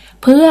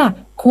เพื่อ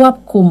ควบ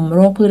คุมโร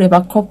คพืชโดยเฉพ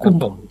าะควบคุม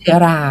เชื้อ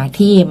รา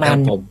ที่มัน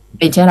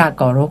เป็นเชื้อรา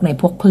ก่อโรคใน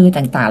พวกพืช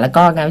ต่างๆแล้ว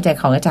ก็งานวิจัย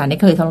ของอาจารย์นี่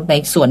เคยทดลองใน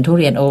สวนทุ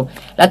เรียน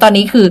แล้วตอน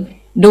นี้คือ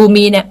ดู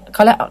มีเนี่ยเข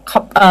าแล้ว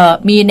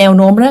มีแนวโ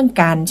น้มเรื่อง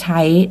การใช้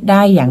ไ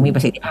ด้อย่างมีป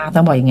ระสิทธิภาพต้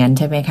องบอกอย่างนั้น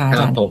ใช่ไหมคะอา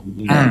จารย์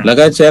แล้ว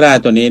ก็เชื้อรา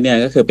ตัวนี้เนี่ย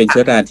ก็คือเป็นเ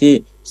ชื้อราที่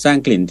สร้าง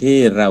กลิ่นที่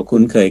เรา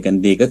คุ้นเคยกัน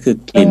ดีก็คือ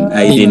กลิ่นไอ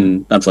ดิน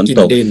ตอนฝนต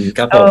ก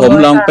ผม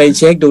ลองไปเ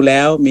ช็คดูแ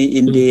ล้วมี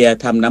อินเดีย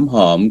ทำน้ำห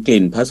อมก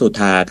ลิ่นพระสุ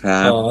ธาค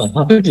รับ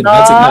กลิ่นพร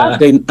ะสุธา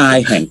กลิ่นอาย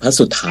แห่งพระ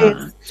สุธา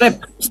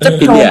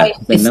อินเดีย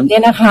เป็นน้ำเนี่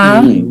ยนะคะ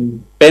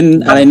เป็น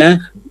อะไรนะ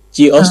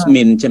จีโอส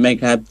มินใช่ไหม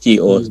ครับจี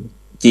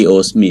โอ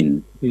สมิน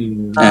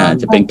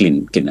จะเป็นก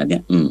ลิ่นอันเนี้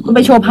ยคุณไป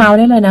โชว์พาวไ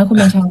ด้เลยนะคุณ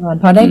บัญชา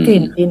พอได้ก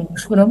ลิ่น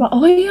คุณบอกโ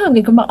อ้ยหอมก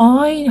ลิ่นคุณบอกโ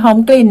อ้ยหอม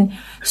กลิ่น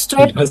สเตร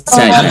ทใ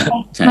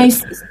ช่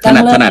ขน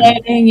าด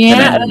อย่างเงี้ย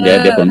เ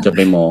ดี๋ยวผมจะไป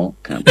โม้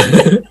ครับ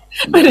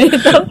วันนี้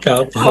ต้อง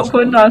ขอบ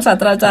คุณรองศาส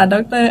ตราจารย์ด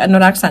ร.อนุ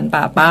รักษ์สรร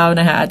ป่าเป้า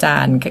นะคะอาจา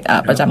รย์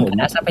ประจำค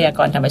ณะทรัพยาก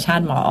รธรรมชา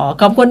ติมอ.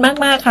ขอบคุณ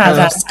มากๆค่ะอา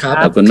จารย์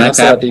ขอบคุณมาก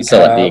ครับส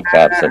วัสดีค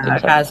รับส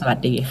วัส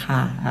ดีค่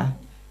ะ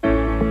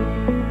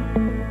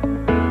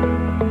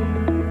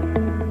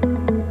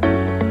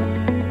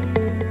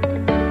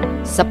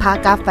สภา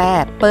กาแฟ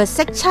เปิดเ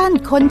ซ็กชัน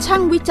คนช่า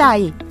งวิจัย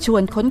ชว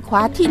นค้นคว้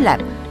าที่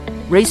Lab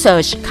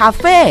Research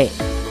Cafe